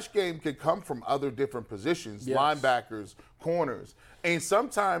 the rush game can come from other different positions, linebackers, corners, and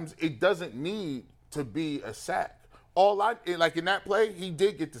sometimes it doesn't need to be a sack. Like in that play, he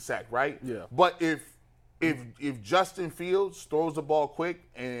did get the sack, right? Yeah. But if Justin Fields throws the ball quick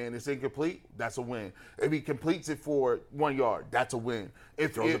and it's incomplete, that's a win. If he completes it for 1 yard, that's a win.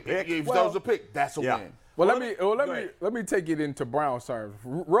 If he throws a pick, that's a win. Well, let me take it into Browns terms.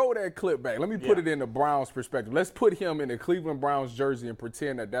 Roll that clip back. Let me put it in the Browns perspective. Let's put him in the Cleveland Browns jersey and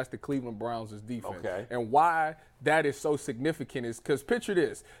pretend that that's the Cleveland Browns' defense. Okay. And why that is so significant is because picture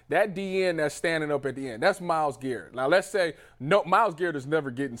this. That DN that's standing up at the end, that's Myles Garrett. Now, let's say Myles Garrett is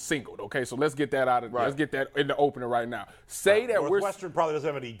never getting singled, okay? So let's get that out of let's get that in the opener right now. Say that Northwestern probably doesn't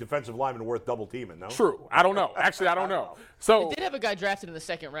have any defensive linemen worth double teaming, no? True. I don't know. Actually, I don't know. So They did have a guy drafted in the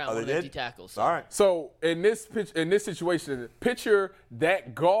 2nd round, one of empty tackles. So. All right. So in this situation, picture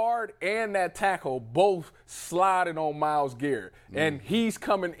that guard and that tackle both sliding on Myles Garrett, and he's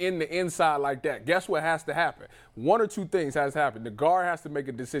coming in the inside like that. Guess what has to happen? one or two things has happened. The guard has to make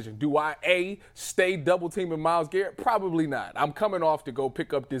a decision. Do I, A, stay double teaming Myles Garrett? Probably not. I'm coming off to go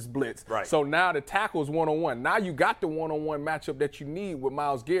pick up this blitz. Right. So now the tackle's one-on-one. Now you got the one-on-one matchup that you need with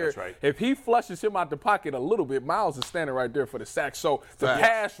Myles Garrett. That's right. If he flushes him out the pocket a little bit, Myles is standing right there for the sack. So the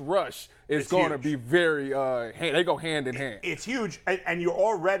pass rush is going to be very they go hand in hand. It's huge, and you're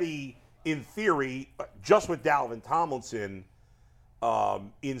already, in theory, just with Dalvin Tomlinson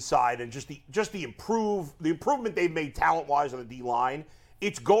inside, and just the improvement they've made talent-wise on the D-line.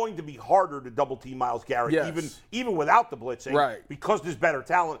 It's going to be harder to double team Myles Garrett, even without the blitzing, right? Because there's better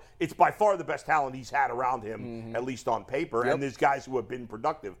talent. It's by far the best talent he's had around him, at least on paper. And there's guys who have been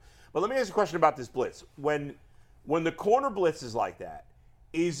productive. But let me ask you a question about this blitz. When the corner blitz is like that,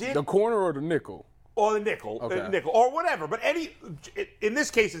 is it the corner or the nickel? Or the nickel, or whatever. But in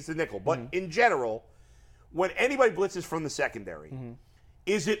this case, it's the nickel. But in general, when anybody blitzes from the secondary,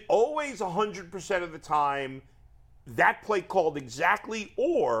 is it always 100% of the time that play called exactly,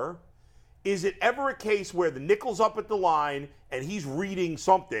 or is it ever a case where the nickel's up at the line and he's reading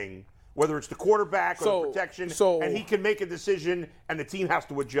something, whether it's the quarterback or the protection, and he can make a decision and the team has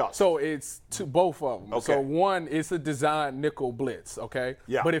to adjust? So it's both of them. Okay. So one, it's a design nickel blitz, okay?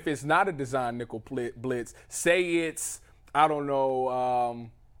 Yeah. But if it's not a design nickel blitz, say it's, I don't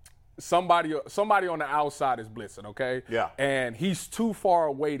know, somebody on the outside is blitzing, okay? Yeah. And he's too far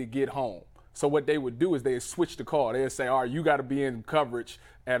away to get home. So what they would do is they'd switch the call. They'd say, all right, you got to be in coverage,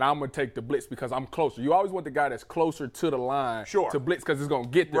 and I'm going to take the blitz because I'm closer. You always want the guy that's closer to the line to blitz because it's going to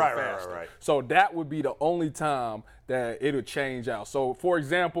get there faster. Right. So that would be the only time that it would change out. So, for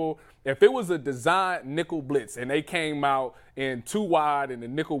example, if it was a design nickel blitz and they came out in too wide and the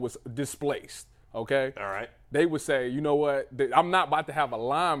nickel was displaced, okay? All right. They would say, you know what, I'm not about to have a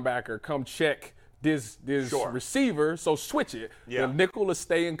linebacker come check this receiver, so switch it. Yeah. The nickel will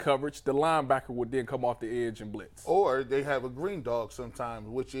stay in coverage. The linebacker would then come off the edge and blitz. Or they have a green dog sometimes,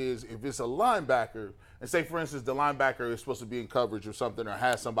 which is if it's a linebacker, and say, for instance, the linebacker is supposed to be in coverage or something or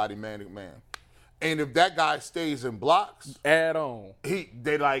has somebody man-to-man. And if that guy stays in blocks, add on.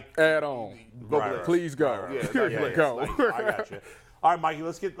 Add on. Please go. Go. I got you. All right, Mikey,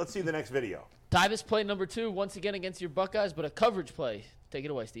 let's see the next video. Tyvus play number 2 once again against your Buckeyes, but a coverage play. Take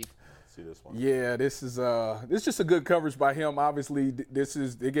it away, Steve. See this one. Yeah, this is just a good coverage by him. Obviously,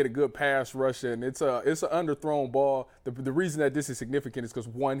 they get a good pass rush, and it's an underthrown ball. The reason that this is significant is because,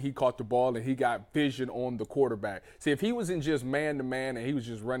 one, he caught the ball and he got vision on the quarterback. See, if he was in just man-to-man and he was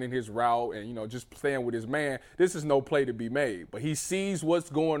just running his route and, just staying with his man, this is no play to be made. But he sees what's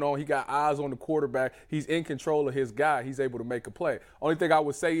going on. He got eyes on the quarterback. He's in control of his guy. He's able to make a play. Only thing I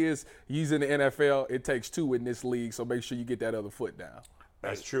would say is he's in the NFL. It takes 2 in this league, so make sure you get that other foot down.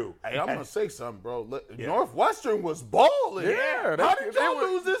 That's true. Hey, I'm going to say something, bro. Northwestern was balling. Yeah. How did y'all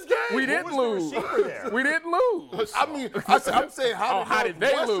lose this game? We didn't lose. We didn't lose. I mean, I'm saying how did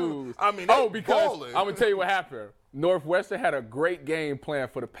they lose? I mean, because balling. I'm going to tell you what happened. Northwestern had a great game plan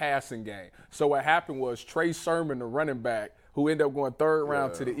for the passing game. So what happened was Trey Sermon, the running back, who ended up going 3rd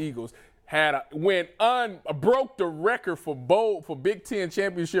round to the Eagles, broke the record for Big Ten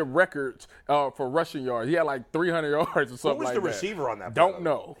championship records for rushing yards. He had like 300 yards or something like that. Who was the receiver on that? Don't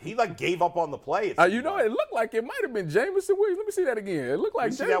know. He gave up on the play. It looked like it might have been Jameson Williams. Let me see that again. It looked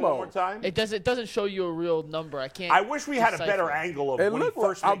like see that one more time. It doesn't show you a real number. I wish we had a better angle of when he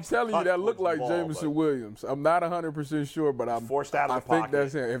first. I'm telling you, that looked like Jameson Williams. I'm not 100% sure, but I'm forced out of the pocket. pocket.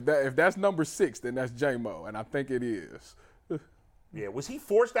 That's him. If that's number 6, then that's J-Mo, and I think it is. Yeah, was he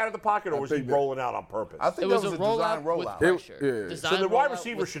forced out of the pocket or was he rolling out on purpose? I think that was a design rollout. With pressure. So the wide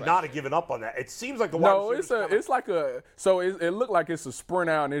receiver should not have given up on that. It seems like the wide receiver. It looked like it's a sprint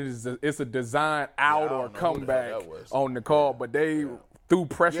out and it's a design out or comeback on the call, but they threw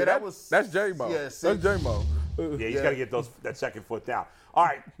pressure. Yeah, that's J-Mo. That's J-Mo. Yeah, he's got to get that second foot down. All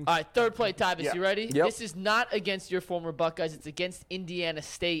right, third play, Tyvus. Yeah. You ready? Yep. This is not against your former Buckeyes. It's against Indiana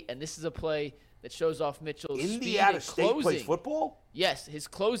State, and this is a play that shows off Mitchell's Indiana speed and State plays football? Yes, his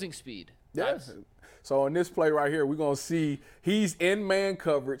closing speed. Yes. So in this play right here, we're going to see he's in man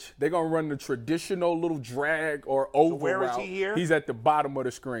coverage. They're going to run the traditional little drag or over where route. is he here? He's at the bottom of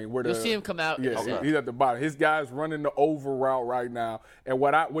the screen. You'll see him come out. Yes, he's at the bottom. His guy's running the over route right now. And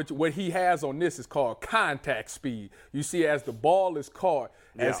what he has on this is called contact speed. You see as the ball is caught,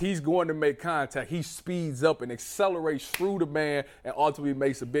 as he's going to make contact, he speeds up and accelerates through the man and ultimately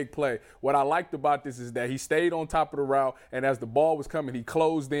makes a big play. What I liked about this is that he stayed on top of the route, and as the ball was coming, he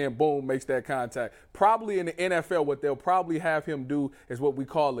closed in, boom, makes that contact. Probably in the NFL, what they'll probably have him do is what we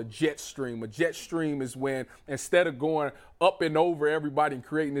call a jet stream. A jet stream is when instead of going up and over everybody and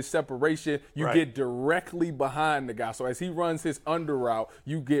creating this separation, you get directly behind the guy. So as he runs his under route,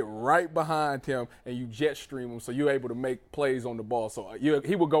 you get right behind him and you jet stream him, so you're able to make plays on the ball. So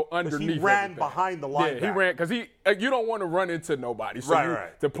he will go underneath. He ran everything. behind the linebacker. Yeah, he ran because you don't want to run into nobody. So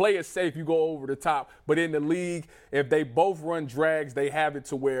to play it safe, you go over the top. But in the league, if they both run drags, they have it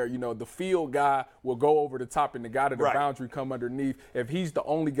to where, the field guy will go over the top and the guy to the boundary come underneath. If he's the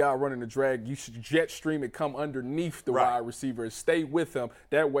only guy running the drag, you should jet stream it, come underneath the wide receiver and stay with him.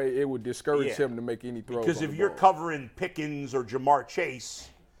 That way it would discourage him to make any throws. Because if you're covering Pickens or Jamar Chase,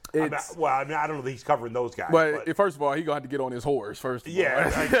 I don't know that he's covering those guys. But first of all, he's going to have to get on his horse first of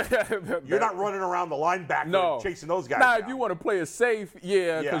all. You're not running around the linebacker chasing those guys. Now, if you want to play it safe,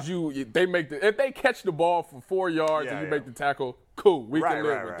 because they make if they catch the ball for 4 yards and you make the tackle, cool. We can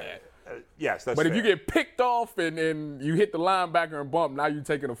live with that. Yes, that's But fair. if you get picked off and you hit the linebacker and bump, now you're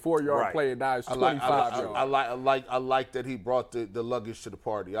taking a 4-yard play and now it's 25 yards. I like that he brought the luggage to the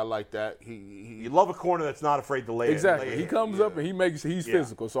party. I like that. You love a corner that's not afraid to lay it. Exactly. He comes up and he's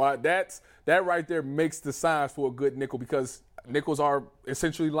physical. So that right there makes the signs for a good nickel, because nickels are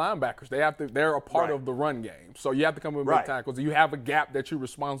essentially linebackers. They're a part of the run game. So you have to come and make tackles. You have a gap that you're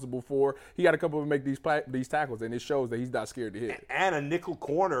responsible for. He got to come up and make these tackles, and it shows that he's not scared to hit. And a nickel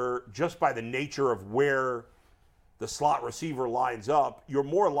corner, just by the nature of where the slot receiver lines up, you're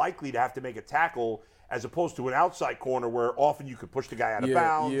more likely to have to make a tackle as opposed to an outside corner where often you could push the guy out of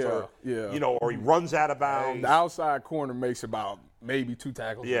bounds or he runs out of bounds. The outside corner makes about maybe 2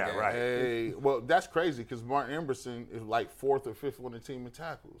 tackles. Hey, well, that's crazy because Martin Emerson is like 4th or 5th on the team in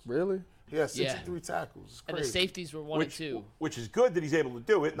tackles. Really? He has 63 tackles. It's crazy. And the safeties were 1 and 2. Which is good that he's able to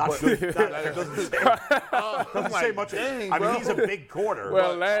do it. Not good. That doesn't say much. Dang, I mean, he's a big corner.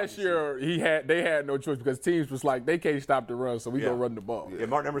 Well, last year they had no choice because teams was like, they can't stop the run, so we go run the ball. Yeah,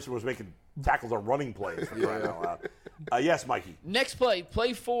 Martin Emerson was making tackles on running plays. Yes, Mikey. Next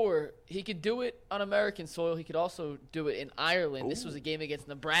play 4. He could do it on American soil. He could also do it in Ireland. This was a game against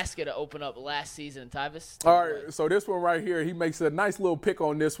Nebraska to open up last season. Tyvis? All right, so this one right here, he makes a nice little pick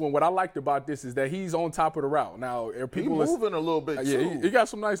on this one. What I liked about this is that he's on top of the route. Now, people he's moving a little bit, too. Yeah, he got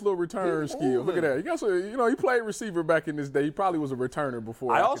some nice little return skills. Look at that. He got some, he played receiver back in this day. He probably was a returner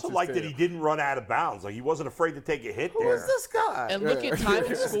before. I also like that he didn't run out of bounds. Like, he wasn't afraid to take a hit there. Who is this guy? And look at time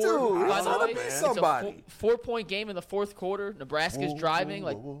and score. By the way, it's a 4-point game in the 4th quarter. Nebraska's driving.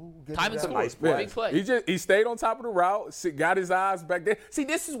 Time and score. Nice play. Big play. He stayed on top of the route, got his eyes back there. See,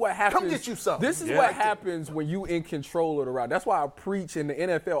 this is what happens. Come get you some. This is what happens when you in control of the route. That's why I preach, and the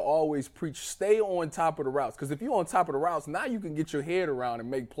NFL always preach, stay on top of the routes. Because if you're on top of the routes, now you can get your head around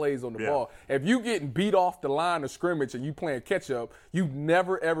and make plays on the ball. If you getting beat off the line of scrimmage and you playing catch up, you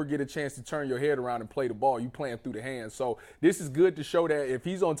never ever get a chance to turn your head around and play the ball. You playing through the hands. So this is good to show that if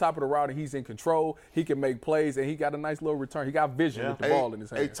he's on top of the route and he's in control, he can make plays, and he got a nice little return. He got vision with the ball in his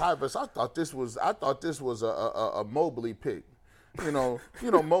hand. Hey, Tyvus, I thought this was a Mobley pick.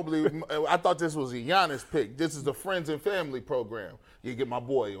 Mobley. I thought this was a Giannis pick. This is the Friends and Family program. You get my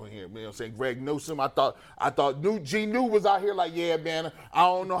boy on here, man. I'm saying Greg Newsome. I thought G New was out here like, yeah, man. I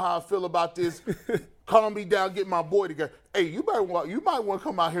don't know how I feel about this. Calm me down, get my boy together. Hey, you might want to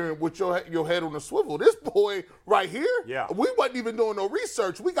come out here with your head on the swivel. This boy right here, we wasn't even doing no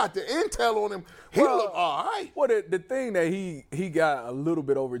research. We got the intel on him. He look all right. Well, the thing that he got a little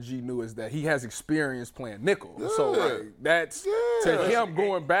bit over G New is that he has experience playing nickel. Yeah. So that's to him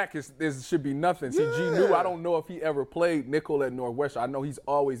going back is should be nothing. See, G New, I don't know if he ever played nickel at Northwestern. I know he's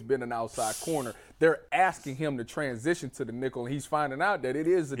always been an outside corner. They're asking him to transition to the nickel, and he's finding out that it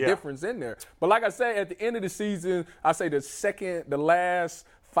is a difference in there. But like I say, at the end of the season, I say the last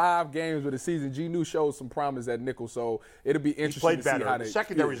 5 games of the season, G New showed some promise at nickel, so it'll be interesting to see how they. The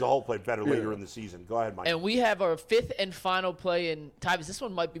secondary as a whole played better later in the season. Go ahead, Mike. And we have our 5th and final play in Tyvus. This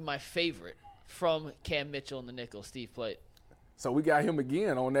one might be my favorite from Cam Mitchell in the nickel. Steve played. So we got him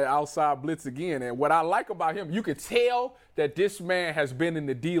again on that outside blitz again. And what I like about him, you can tell that this man has been in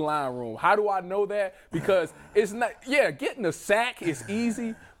the D-line room. How do I know that? Because it's not, getting a sack is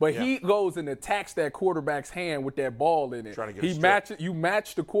easy, but he goes and attacks that quarterback's hand with that ball in it. You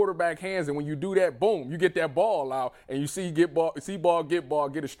match the quarterback hands, and when you do that, boom, you get that ball out, and you see get ball,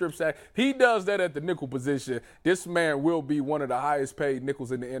 get a strip sack. He does that at the nickel position. This man will be one of the highest paid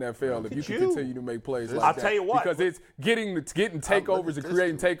nickels in the NFL if you can continue to make plays like that. I'll tell you what. Because it's getting getting takeovers and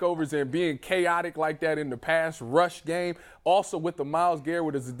creating takeovers and being chaotic like that in the pass rush game. Also with the Myles Garrett,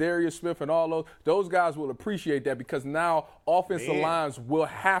 with the Zadarius Smith and all those guys will appreciate that because now offensive lines will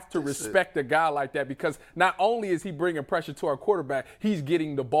have to respect a guy like that because not only is he bringing pressure to our quarterback, he's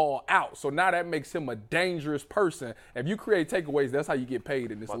getting the ball out. So now that makes him a dangerous person. If you create takeaways, that's how you get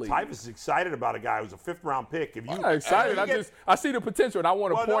paid in this league. Tyvus is excited about a guy who's a 5th-round pick. I'm not excited. I see the potential, and I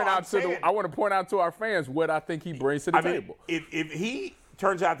want to point out to our fans what I think he brings to the table. If he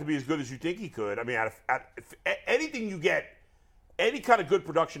turns out to be as good as you think he could, I mean, if anything you get, any kind of good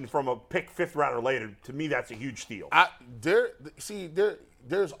production from a pick 5th round or later, to me, that's a huge steal.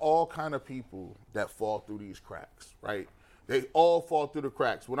 There's all kind of people that fall through these cracks, right? They all fall through the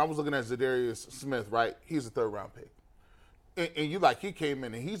cracks. When I was looking at Zadarius Smith, right, he's a 3rd-round pick. And he came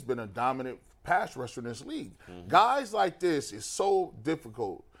in and he's been a dominant pass rusher in this league. Mm-hmm. Guys like this is so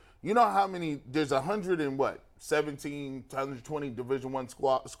difficult. You know how many, there's 117, 120 Division I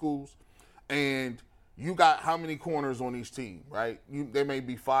schools, and you got how many corners on each team, right? There may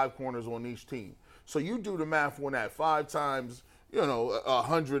be 5 corners on each team. So you do the math on that 5 times,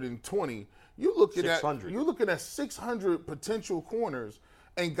 120. You're looking at 600 potential corners,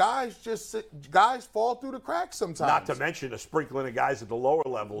 and guys fall through the cracks sometimes. Not to mention a sprinkling of guys at the lower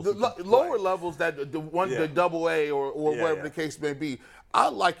levels. The lower levels that the double A or whatever the case may be. I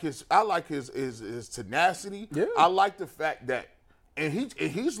like his tenacity. Yeah. I like the fact that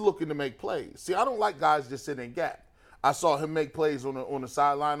he's looking to make plays. See, I don't like guys just sitting in gap. I saw him make plays on the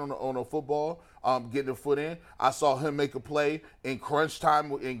sideline on a football, getting a foot in. I saw him make a play in crunch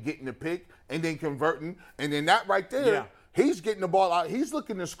time and getting the pick and then converting. And then that right there, he's getting the ball out. He's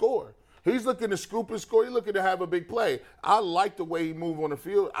looking to score. He's looking to scoop and score. He's looking to have a big play. I like the way he moves on the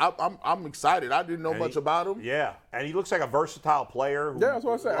field. I'm excited. I didn't know much about him. Yeah, and he looks like a versatile player. That's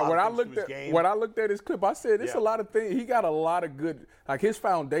what I said. When I looked at his clip, I said it's a lot of things. He got a lot of good. Like his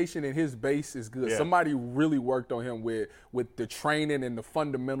foundation and his base is good. Yeah. Somebody really worked on him with the training and the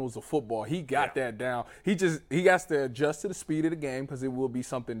fundamentals of football. He got that down. He has to adjust to the speed of the game because it will be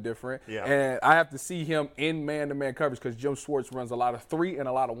something different. Yeah. And I have to see him in man-to-man coverage because Jim Schwartz runs a lot of 3 and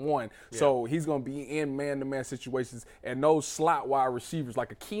a lot of 1. Yeah. So he's going to be in man-to-man situations. And those slot wide receivers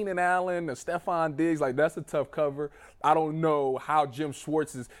like a Keenan Allen, a Stephon Diggs, like that's a tough cover. I don't know how Jim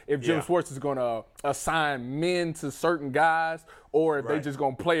Schwartz is going to assign men to certain guys or if they just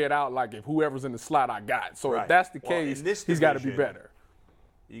going to play it out like if whoever's in the slot I got. So if that's the case, he's got to be better.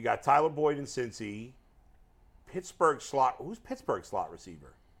 You got Tyler Boyd in Cincy. Pittsburgh slot. Who's Pittsburgh slot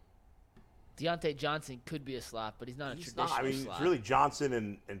receiver? Deontay Johnson could be a slot, but he's not a traditional slot. It's really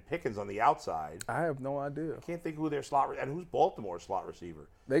Johnson and Pickens on the outside. I have no idea. I can't think who their slot and who's Baltimore's slot receiver.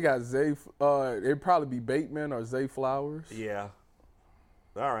 They got Zay. It'd probably be Bateman or Zay Flowers. Yeah.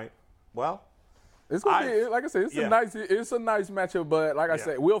 All right. Well, it's gonna be, like I said, it's a nice matchup, but like I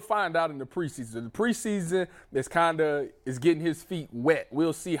said, we'll find out in the preseason. The preseason is getting his feet wet.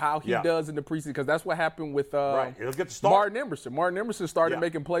 We'll see how he does in the preseason because that's what happened with He'll get the start. Martin Emerson. Martin Emerson started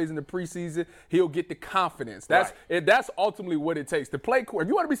making plays in the preseason. He'll get the confidence. That's ultimately what it takes to play corner. If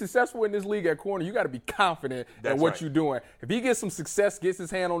you want to be successful in this league at corner, you got to be confident in what you're doing. If he gets some success, gets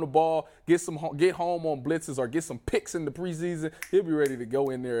his hand on the ball, get home on blitzes or get some picks in the preseason, he'll be ready to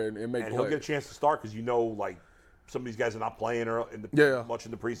go in there and make plays. He'll get a chance to start because like some of these guys are not playing much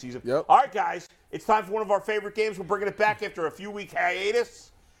in the preseason. Yep. All right, guys, it's time for one of our favorite games. We're bringing it back after a few-week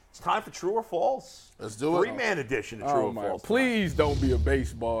hiatus. It's time for True or False. Let's do it. 3-man edition of True or False. Please don't be a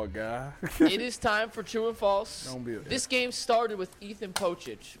baseball guy. It is time for True or False. Don't be this game started with Ethan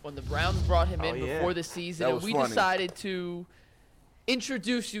Pocic when the Browns brought him in before the season, and we decided to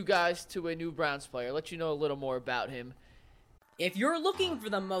introduce you guys to a new Browns player, let you know a little more about him. If you're looking for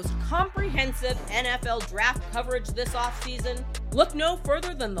the most comprehensive NFL draft coverage this offseason, look no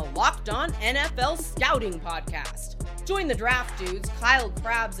further than the Locked On NFL Scouting Podcast. Join the draft dudes, Kyle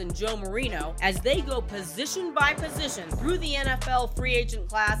Krabs and Joe Marino, as they go position by position through the NFL free agent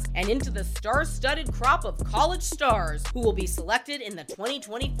class and into the star-studded crop of college stars who will be selected in the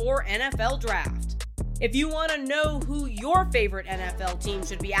 2024 NFL Draft. If you want to know who your favorite NFL team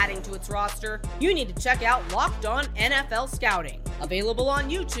should be adding to its roster, you need to check out Locked On NFL Scouting, available on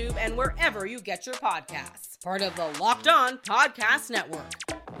YouTube and wherever you get your podcasts. Part of the Locked On Podcast Network,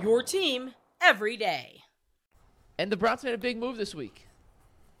 your team every day. And the Browns made a big move this week.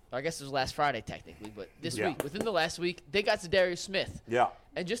 I guess it was last Friday technically, but this week, within the last week, they got Zadarius Smith. Yeah.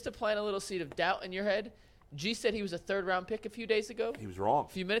 And just to plant a little seed of doubt in your head, G said he was a 3rd-round pick a few days ago. He was wrong.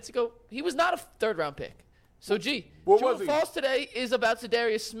 A few minutes ago. He was not a 3rd-round pick. So, G, True or False today is about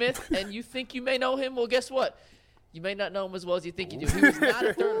Zadarius Smith, and you think you may know him. Well, guess what? You may not know him as well as you think you do. He was not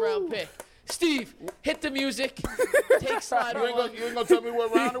a 3rd-round pick. Steve, hit the music. Take slide You one. ain't gonna tell me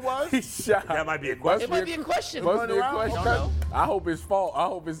what round it was? He shot. That might be a question. It might be a question. Must be a Around? question. Don't know. I hope it's fault. I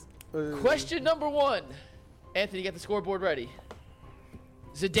hope it's. Question number 1. Anthony, get the scoreboard ready.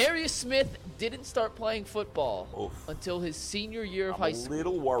 Zadarius Smith didn't start playing football Oof. until his senior year of I'm high a school.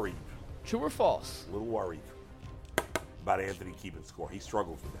 little worried. True or false? A little worried about Anthony keeping score. He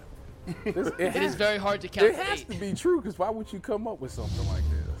struggles with that. It is very hard to count It to has 8 to be true, because why would you come up with something like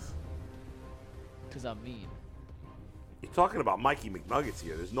this? because I'm mean. You're talking about Mikey McNuggets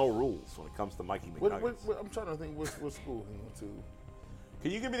here. There's no rules when it comes to Mikey McNuggets. I'm trying to think what school he went to.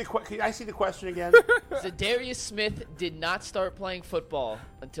 Can you give me Can I see the question again? Zadarius Smith did not start playing football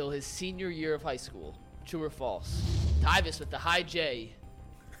until his senior year of high school. True or false? Tyvis with the high J.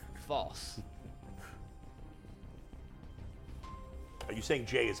 False. Are you saying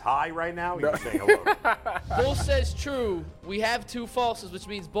Jay is high right now? Or are you saying hello? Bull says true. We have 2 falses, which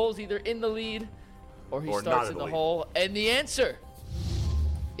means Bull's either in the lead or he Or starts not in in the the hole. And the answer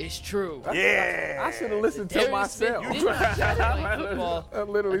is true. Yeah. I should have listened to Darius myself. Smith did not start playing football I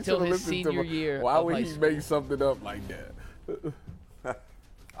literally until should have his listened to senior my, year Why of would high he school. make something up like that?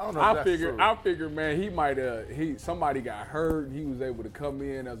 I don't know. If that's true. I figured, man, he might somebody got hurt. He was able to come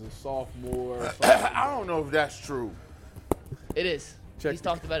in as a sophomore. Or something. I don't know if that's true. It is. Check He's the-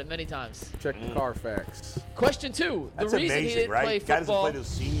 talked about it many times. Check the Carfax. Question 2. That's the reason he amazing, didn't right? play Guy doesn't football, play his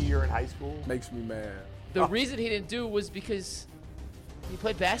senior year in high school. Makes me mad. the reason he didn't do was because he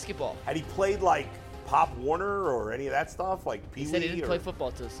played basketball. Had he played like Pop Warner or any of that stuff, like Pee He Wee? said he didn't or play football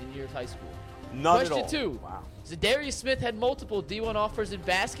until senior year of high school. None at Question all. 2. Wow. Zadarius Smith had multiple D1 offers in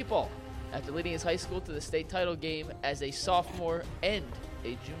basketball after leading his high school to the state title game as a sophomore and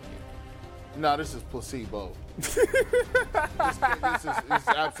a junior. No, this is placebo. this is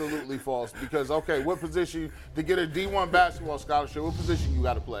absolutely false. Because, okay, what position, to get a D1 basketball scholarship, what position you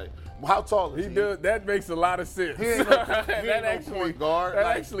got to play? How tall is he? That makes a lot of sense. He ain't no point guard. That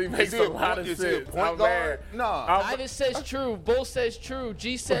Like, actually is makes he a lot of is he a sense. point I'm guard? mad. Nah. Tyvis says true. Bull says true.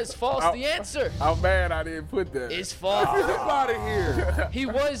 G says false. The answer I'm mad I didn't put that. is false. Get out of here. He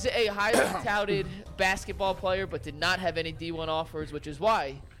was a highly touted basketball player, but did not have any D1 offers, which is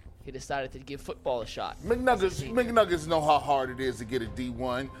why he decided to give football a shot. McNuggets know how hard it is to get a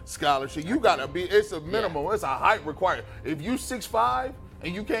D1 scholarship. You gotta be. It's a minimum. It's a height required. If you 6'5"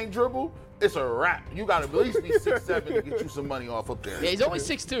 and you can't dribble, it's a wrap. You gotta at least be 6'7" to get you some money off up there. Yeah, he's only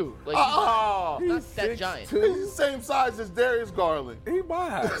 6'2". Like, he's not that giant. He's the same size as Darius Garland. He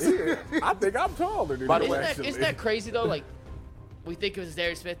might. I think I'm taller than him. Isn't that crazy though? Like, we think of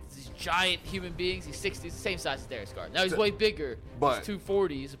Zadarius Smith as these giant human beings. He's 60, he's the same size as Darius Garland. Now he's way bigger. But he's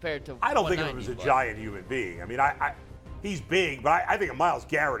 240 compared to. I don't think of him as a 190, but- giant human being. I mean, he's big, but I think of Myles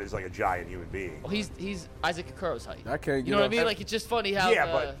Garrett as like a giant human being. Well, he's Isaac Okoro's height. I can't get You know what I off- mean? Like, it's just funny how.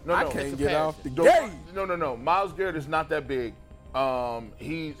 Yeah, but I No, can't it get compares. off the gate. No. Myles Garrett is not that big.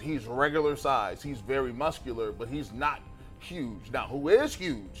 He's regular size. He's very muscular, but he's not huge. Now, who is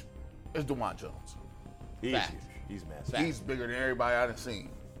huge is DeJuan Jones. He's Fact. huge. He's massive. Fact. He's bigger than everybody I've seen.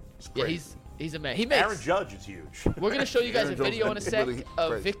 It's Yeah, crazy. he's a man. He makes. Aaron Judge is huge. We're gonna show you guys a Aaron Jones video in a is sec really of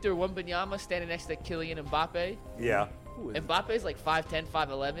crazy. Victor Wembanyama standing next to Kylian Mbappe. Yeah. Mbappe's like 5'10",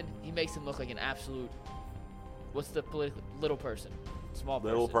 5'11". He makes him look like an absolute. What's the little person? Small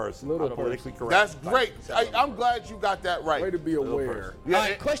person. Little person. Little I'm politically correct. That's great. I'm glad you got that right. Way to be Little aware. person. Yeah, All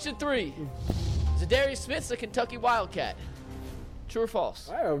right, question 3. Zadarius Smith's a Kentucky Wildcat. True or false?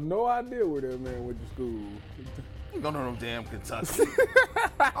 I have no idea where that man went to school. no, damn Kentucky.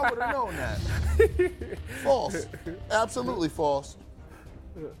 I would have known that. False. Absolutely false.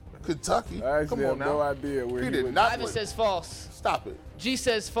 Kentucky. I actually Come on have now. no idea where He he did went. not. Ivan says false. Stop it. G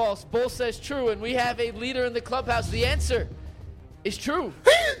says false. Bull says true, and we have a leader in the clubhouse. The answer is true.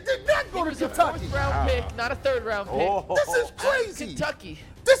 He did not He go to was a Kentucky. 4th round pick, not a 3rd round pick. Oh. This is Out of crazy. Kentucky.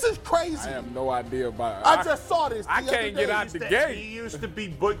 This is crazy. I have no idea about it. I just saw this. I the other can't get day. out the gate. He used to be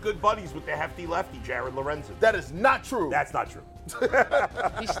good buddies with the hefty lefty, Jared Lorenzen. That is not true. That's not true.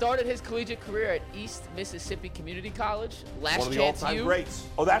 He started his collegiate career at East Mississippi Community College. Last One of the Chance all-time U. greats.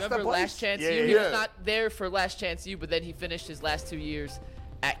 Oh, that's Remember that place? Last Chance Yeah, U? yeah, He yeah. was not there for Last Chance U, but then he finished his last 2 years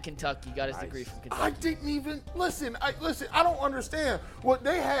at Kentucky. Got his Nice. degree from Kentucky. I didn't even listen. I don't understand what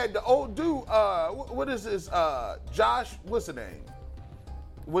they had. The old dude. What is this? Josh. What's his name?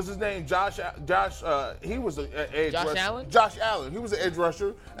 What's his name? Josh. He was an edge Josh rusher. Allen? Josh Allen. He was an edge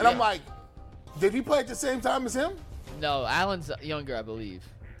rusher, and I'm Yeah. like, did he play at the same time as him? No, Allen's younger, I believe.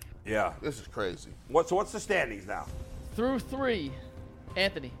 Yeah. This is crazy. So what's the standings now? Through 3.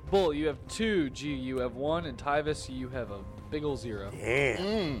 Anthony. Bull, you have 2. G, you have 1. And Tyvis, you have a big ol' 0.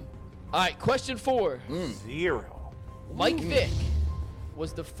 Damn. All right, question 4. 0. Mike Vick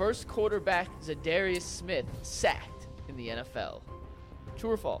was the first quarterback Zadarius Smith sacked in the NFL.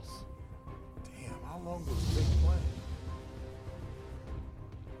 True or false? Damn, how long was Vic playing?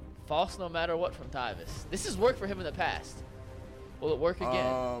 False no matter what from Tyvis. This has worked for him in the past. Will it work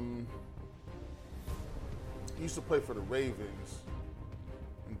again? He used to play for the Ravens.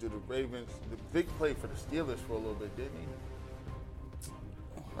 And Vic played for the Steelers for a little bit, didn't he?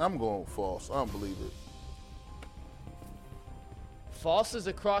 I'm going false. I don't believe it. False is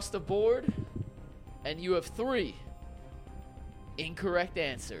across the board, and you have 3 incorrect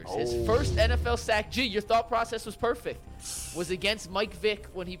answers. His first NFL sack, G, your thought process was perfect, was against Mike Vick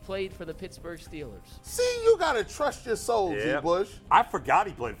when he played for the Pittsburgh Steelers. See, you got to trust your soul, Yeah. G. Bush. I forgot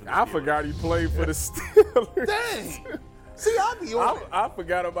he played for the Steelers. I forgot he played for the Steelers. Dang. See, I be on it. I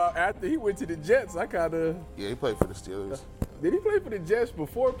forgot about after he went to the Jets. I kind of. Yeah, he played for the Steelers. Did he play for the Jets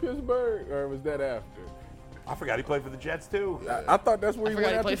before Pittsburgh, or was that after? I forgot he played for the Jets, too. I thought that's where he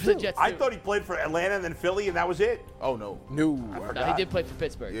went after too. I thought he played for Atlanta and then Philly, and that was it. Oh, no. No. No, he did play for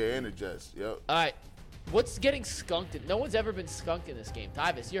Pittsburgh. Yeah, and the Jets. Yep. All right. What's getting skunked? No one's ever been skunked in this game.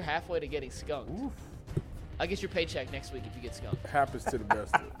 Tyvis, you're halfway to getting skunked. Oof. I'll get your paycheck next week if you get skunked. Happens to the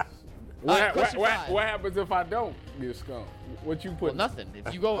best of us. All right, question 5. What happens if I don't get skunked? What you put? Well, nothing.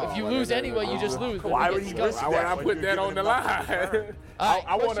 If you lose anyway, you just lose. Why would you list When I put that on the line, right,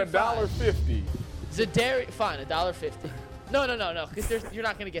 I want question 5. $1.50. Zadarius, fine, $1.50. No, because you're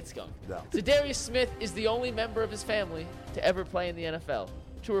not going to get skunked. No. Zadarius Smith is the only member of his family to ever play in the NFL.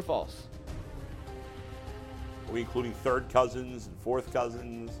 True or false? Are we including third cousins and fourth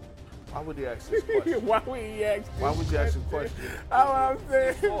cousins? Why would he ask this question? Why would he ask? Why would you ask a question? I'm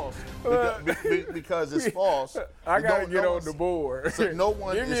saying. False. Because it's false. I gotta get on the board. So no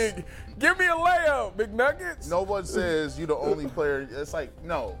one give me a layup, McNuggets. No one says you're the only player. It's like,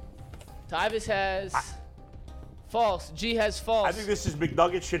 no. Tyvis has false. G has false. I think this is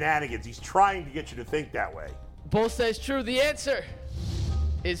McNugget shenanigans. He's trying to get you to think that way. Bull says true. The answer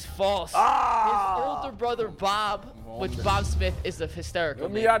is false. His older brother Bob, which Bob Smith is a hysterical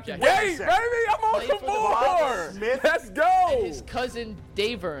Let me name. out the gate, baby. I'm on the board. Let's go. And his cousin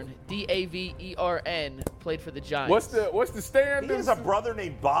Davern, Davern, played for the Giants. What's the standard? He has a brother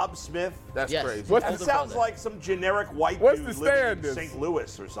named Bob Smith. That's crazy. That sounds like some generic white dude living in St.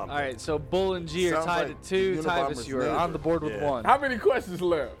 Louis or something. All right, so Bull and G are tied at 2. Tyvis, you are on the board with 1. How many questions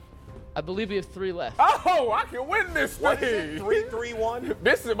left? I believe we have 3 left. Oh, I can win this thing. What is it? 3-3-1?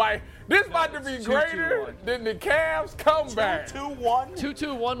 This about to be greater than the Cavs comeback. 2-2-1?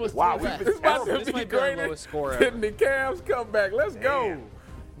 2-2-1 with 3 left. This about to be greater than the Cavs comeback. Let's go.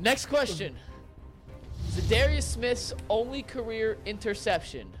 Next question. Zadarius Smith's only career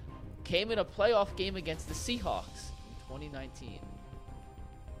interception came in a playoff game against the Seahawks in 2019.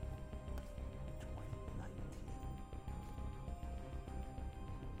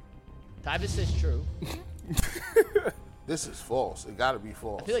 Tyvis says true. This is false. It got to be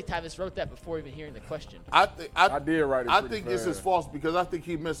false. I feel like Tyvis wrote that before even hearing the question. I did write it. I think this is false because I think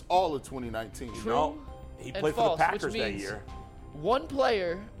he missed all of 2019. True No, he and played false, for the Packers which that means year. One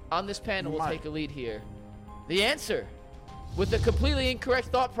player on this panel will take a lead here. The answer, with a completely incorrect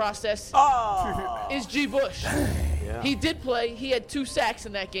thought process, is G. Bush. He did play. He had 2 sacks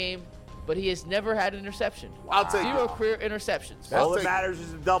in that game, but he has never had an interception. I'll take 0 it. career interceptions. All that matters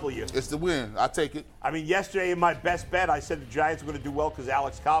is a W. It's the win. I take it. I mean, yesterday in my best bet, I said the Giants were going to do well because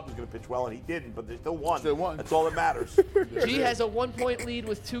Alex Cobb was going to pitch well, and he didn't, but they still won. Still won. That's all that matters. G has a 1-point lead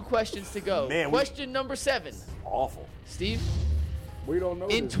with 2 questions to go. Man, Question number 7. Awful. Steve? We don't know.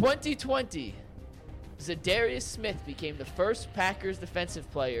 In 2020, Zadarius Smith became the first Packers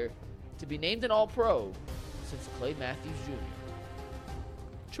defensive player to be named an All-Pro since Clay Matthews Jr.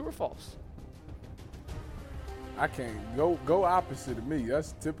 True or false? I can't go opposite of me. That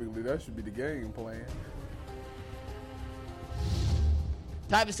should be the game plan.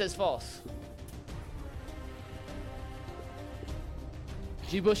 Tyvis says false.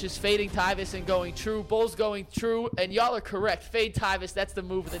 G. Bush is fading Tyvis and going true. Bull's going true, and y'all are correct. Fade Tyvis. That's the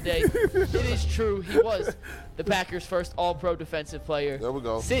move of the day. It is true. He was the Packers' first All-Pro defensive player. There we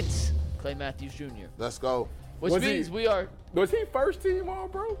go. Since Clay Matthews Jr. Let's go. Which means we are. Was he first team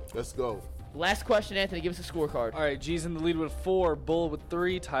All-Pro? Let's go. Last question, Anthony. Give us a scorecard. All right, G's in the lead with 4, Bull with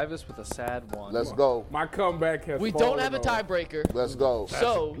 3, Tyvis with a sad 1. Let's go. My comeback has We fallen don't have a off. tiebreaker. Let's go.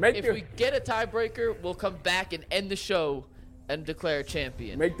 So if we get a tiebreaker, we'll come back and end the show and declare a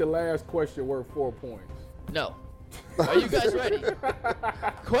champion. Make the last question worth 4 points. No. Are you guys ready?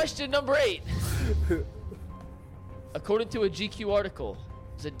 Question number 8. According to a GQ article,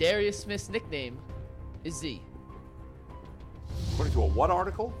 Zadarius Smith's nickname is Z. According to a what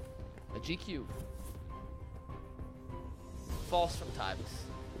article? A GQ. false from Tyvus?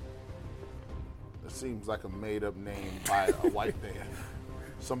 It seems like a made-up name by a white man.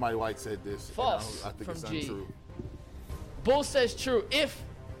 Somebody white said this. False I think from it's G. untrue. Bull says true. If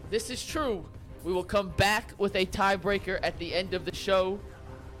this is true, we will come back with a tiebreaker at the end of the show.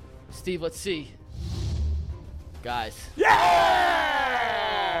 Steve, let's see. Guys. Yeah!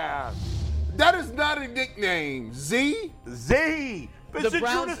 That is not a nickname. Z? Z. The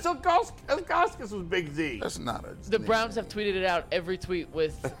Browns. Ilgauskas was Big Z. That's not a The Browns have tweeted it out every tweet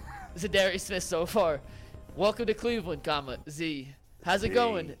with Zadarius Smith so far. Welcome to Cleveland, comma, Z. How's it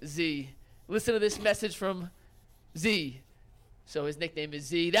going, Z? Listen to this message from Z. So his nickname is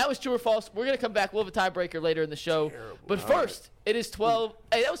Z. That was true or false. We're going to come back. We'll have a tiebreaker later in the show. But first, it is 12.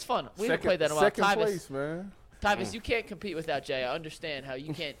 Hey, that was fun. We haven't played that in a while. Second place, man. Tyvus, you can't compete without Jay. I understand how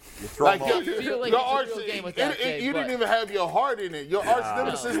you can't. Like, you feel like it's a real game without Jay. You didn't even have your heart in it. Your arch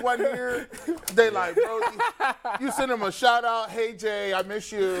nemesis wasn't here. They like, bro, you send him a shout out. Hey, Jay, I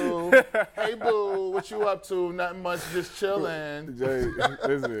miss you. Hey, boo, what you up to? Nothing much, just chilling. Jay,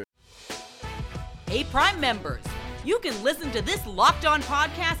 listen. Hey, Prime members, you can listen to this Locked On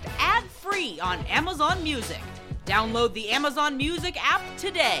podcast ad-free on Amazon Music. Download the Amazon Music app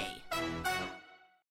today.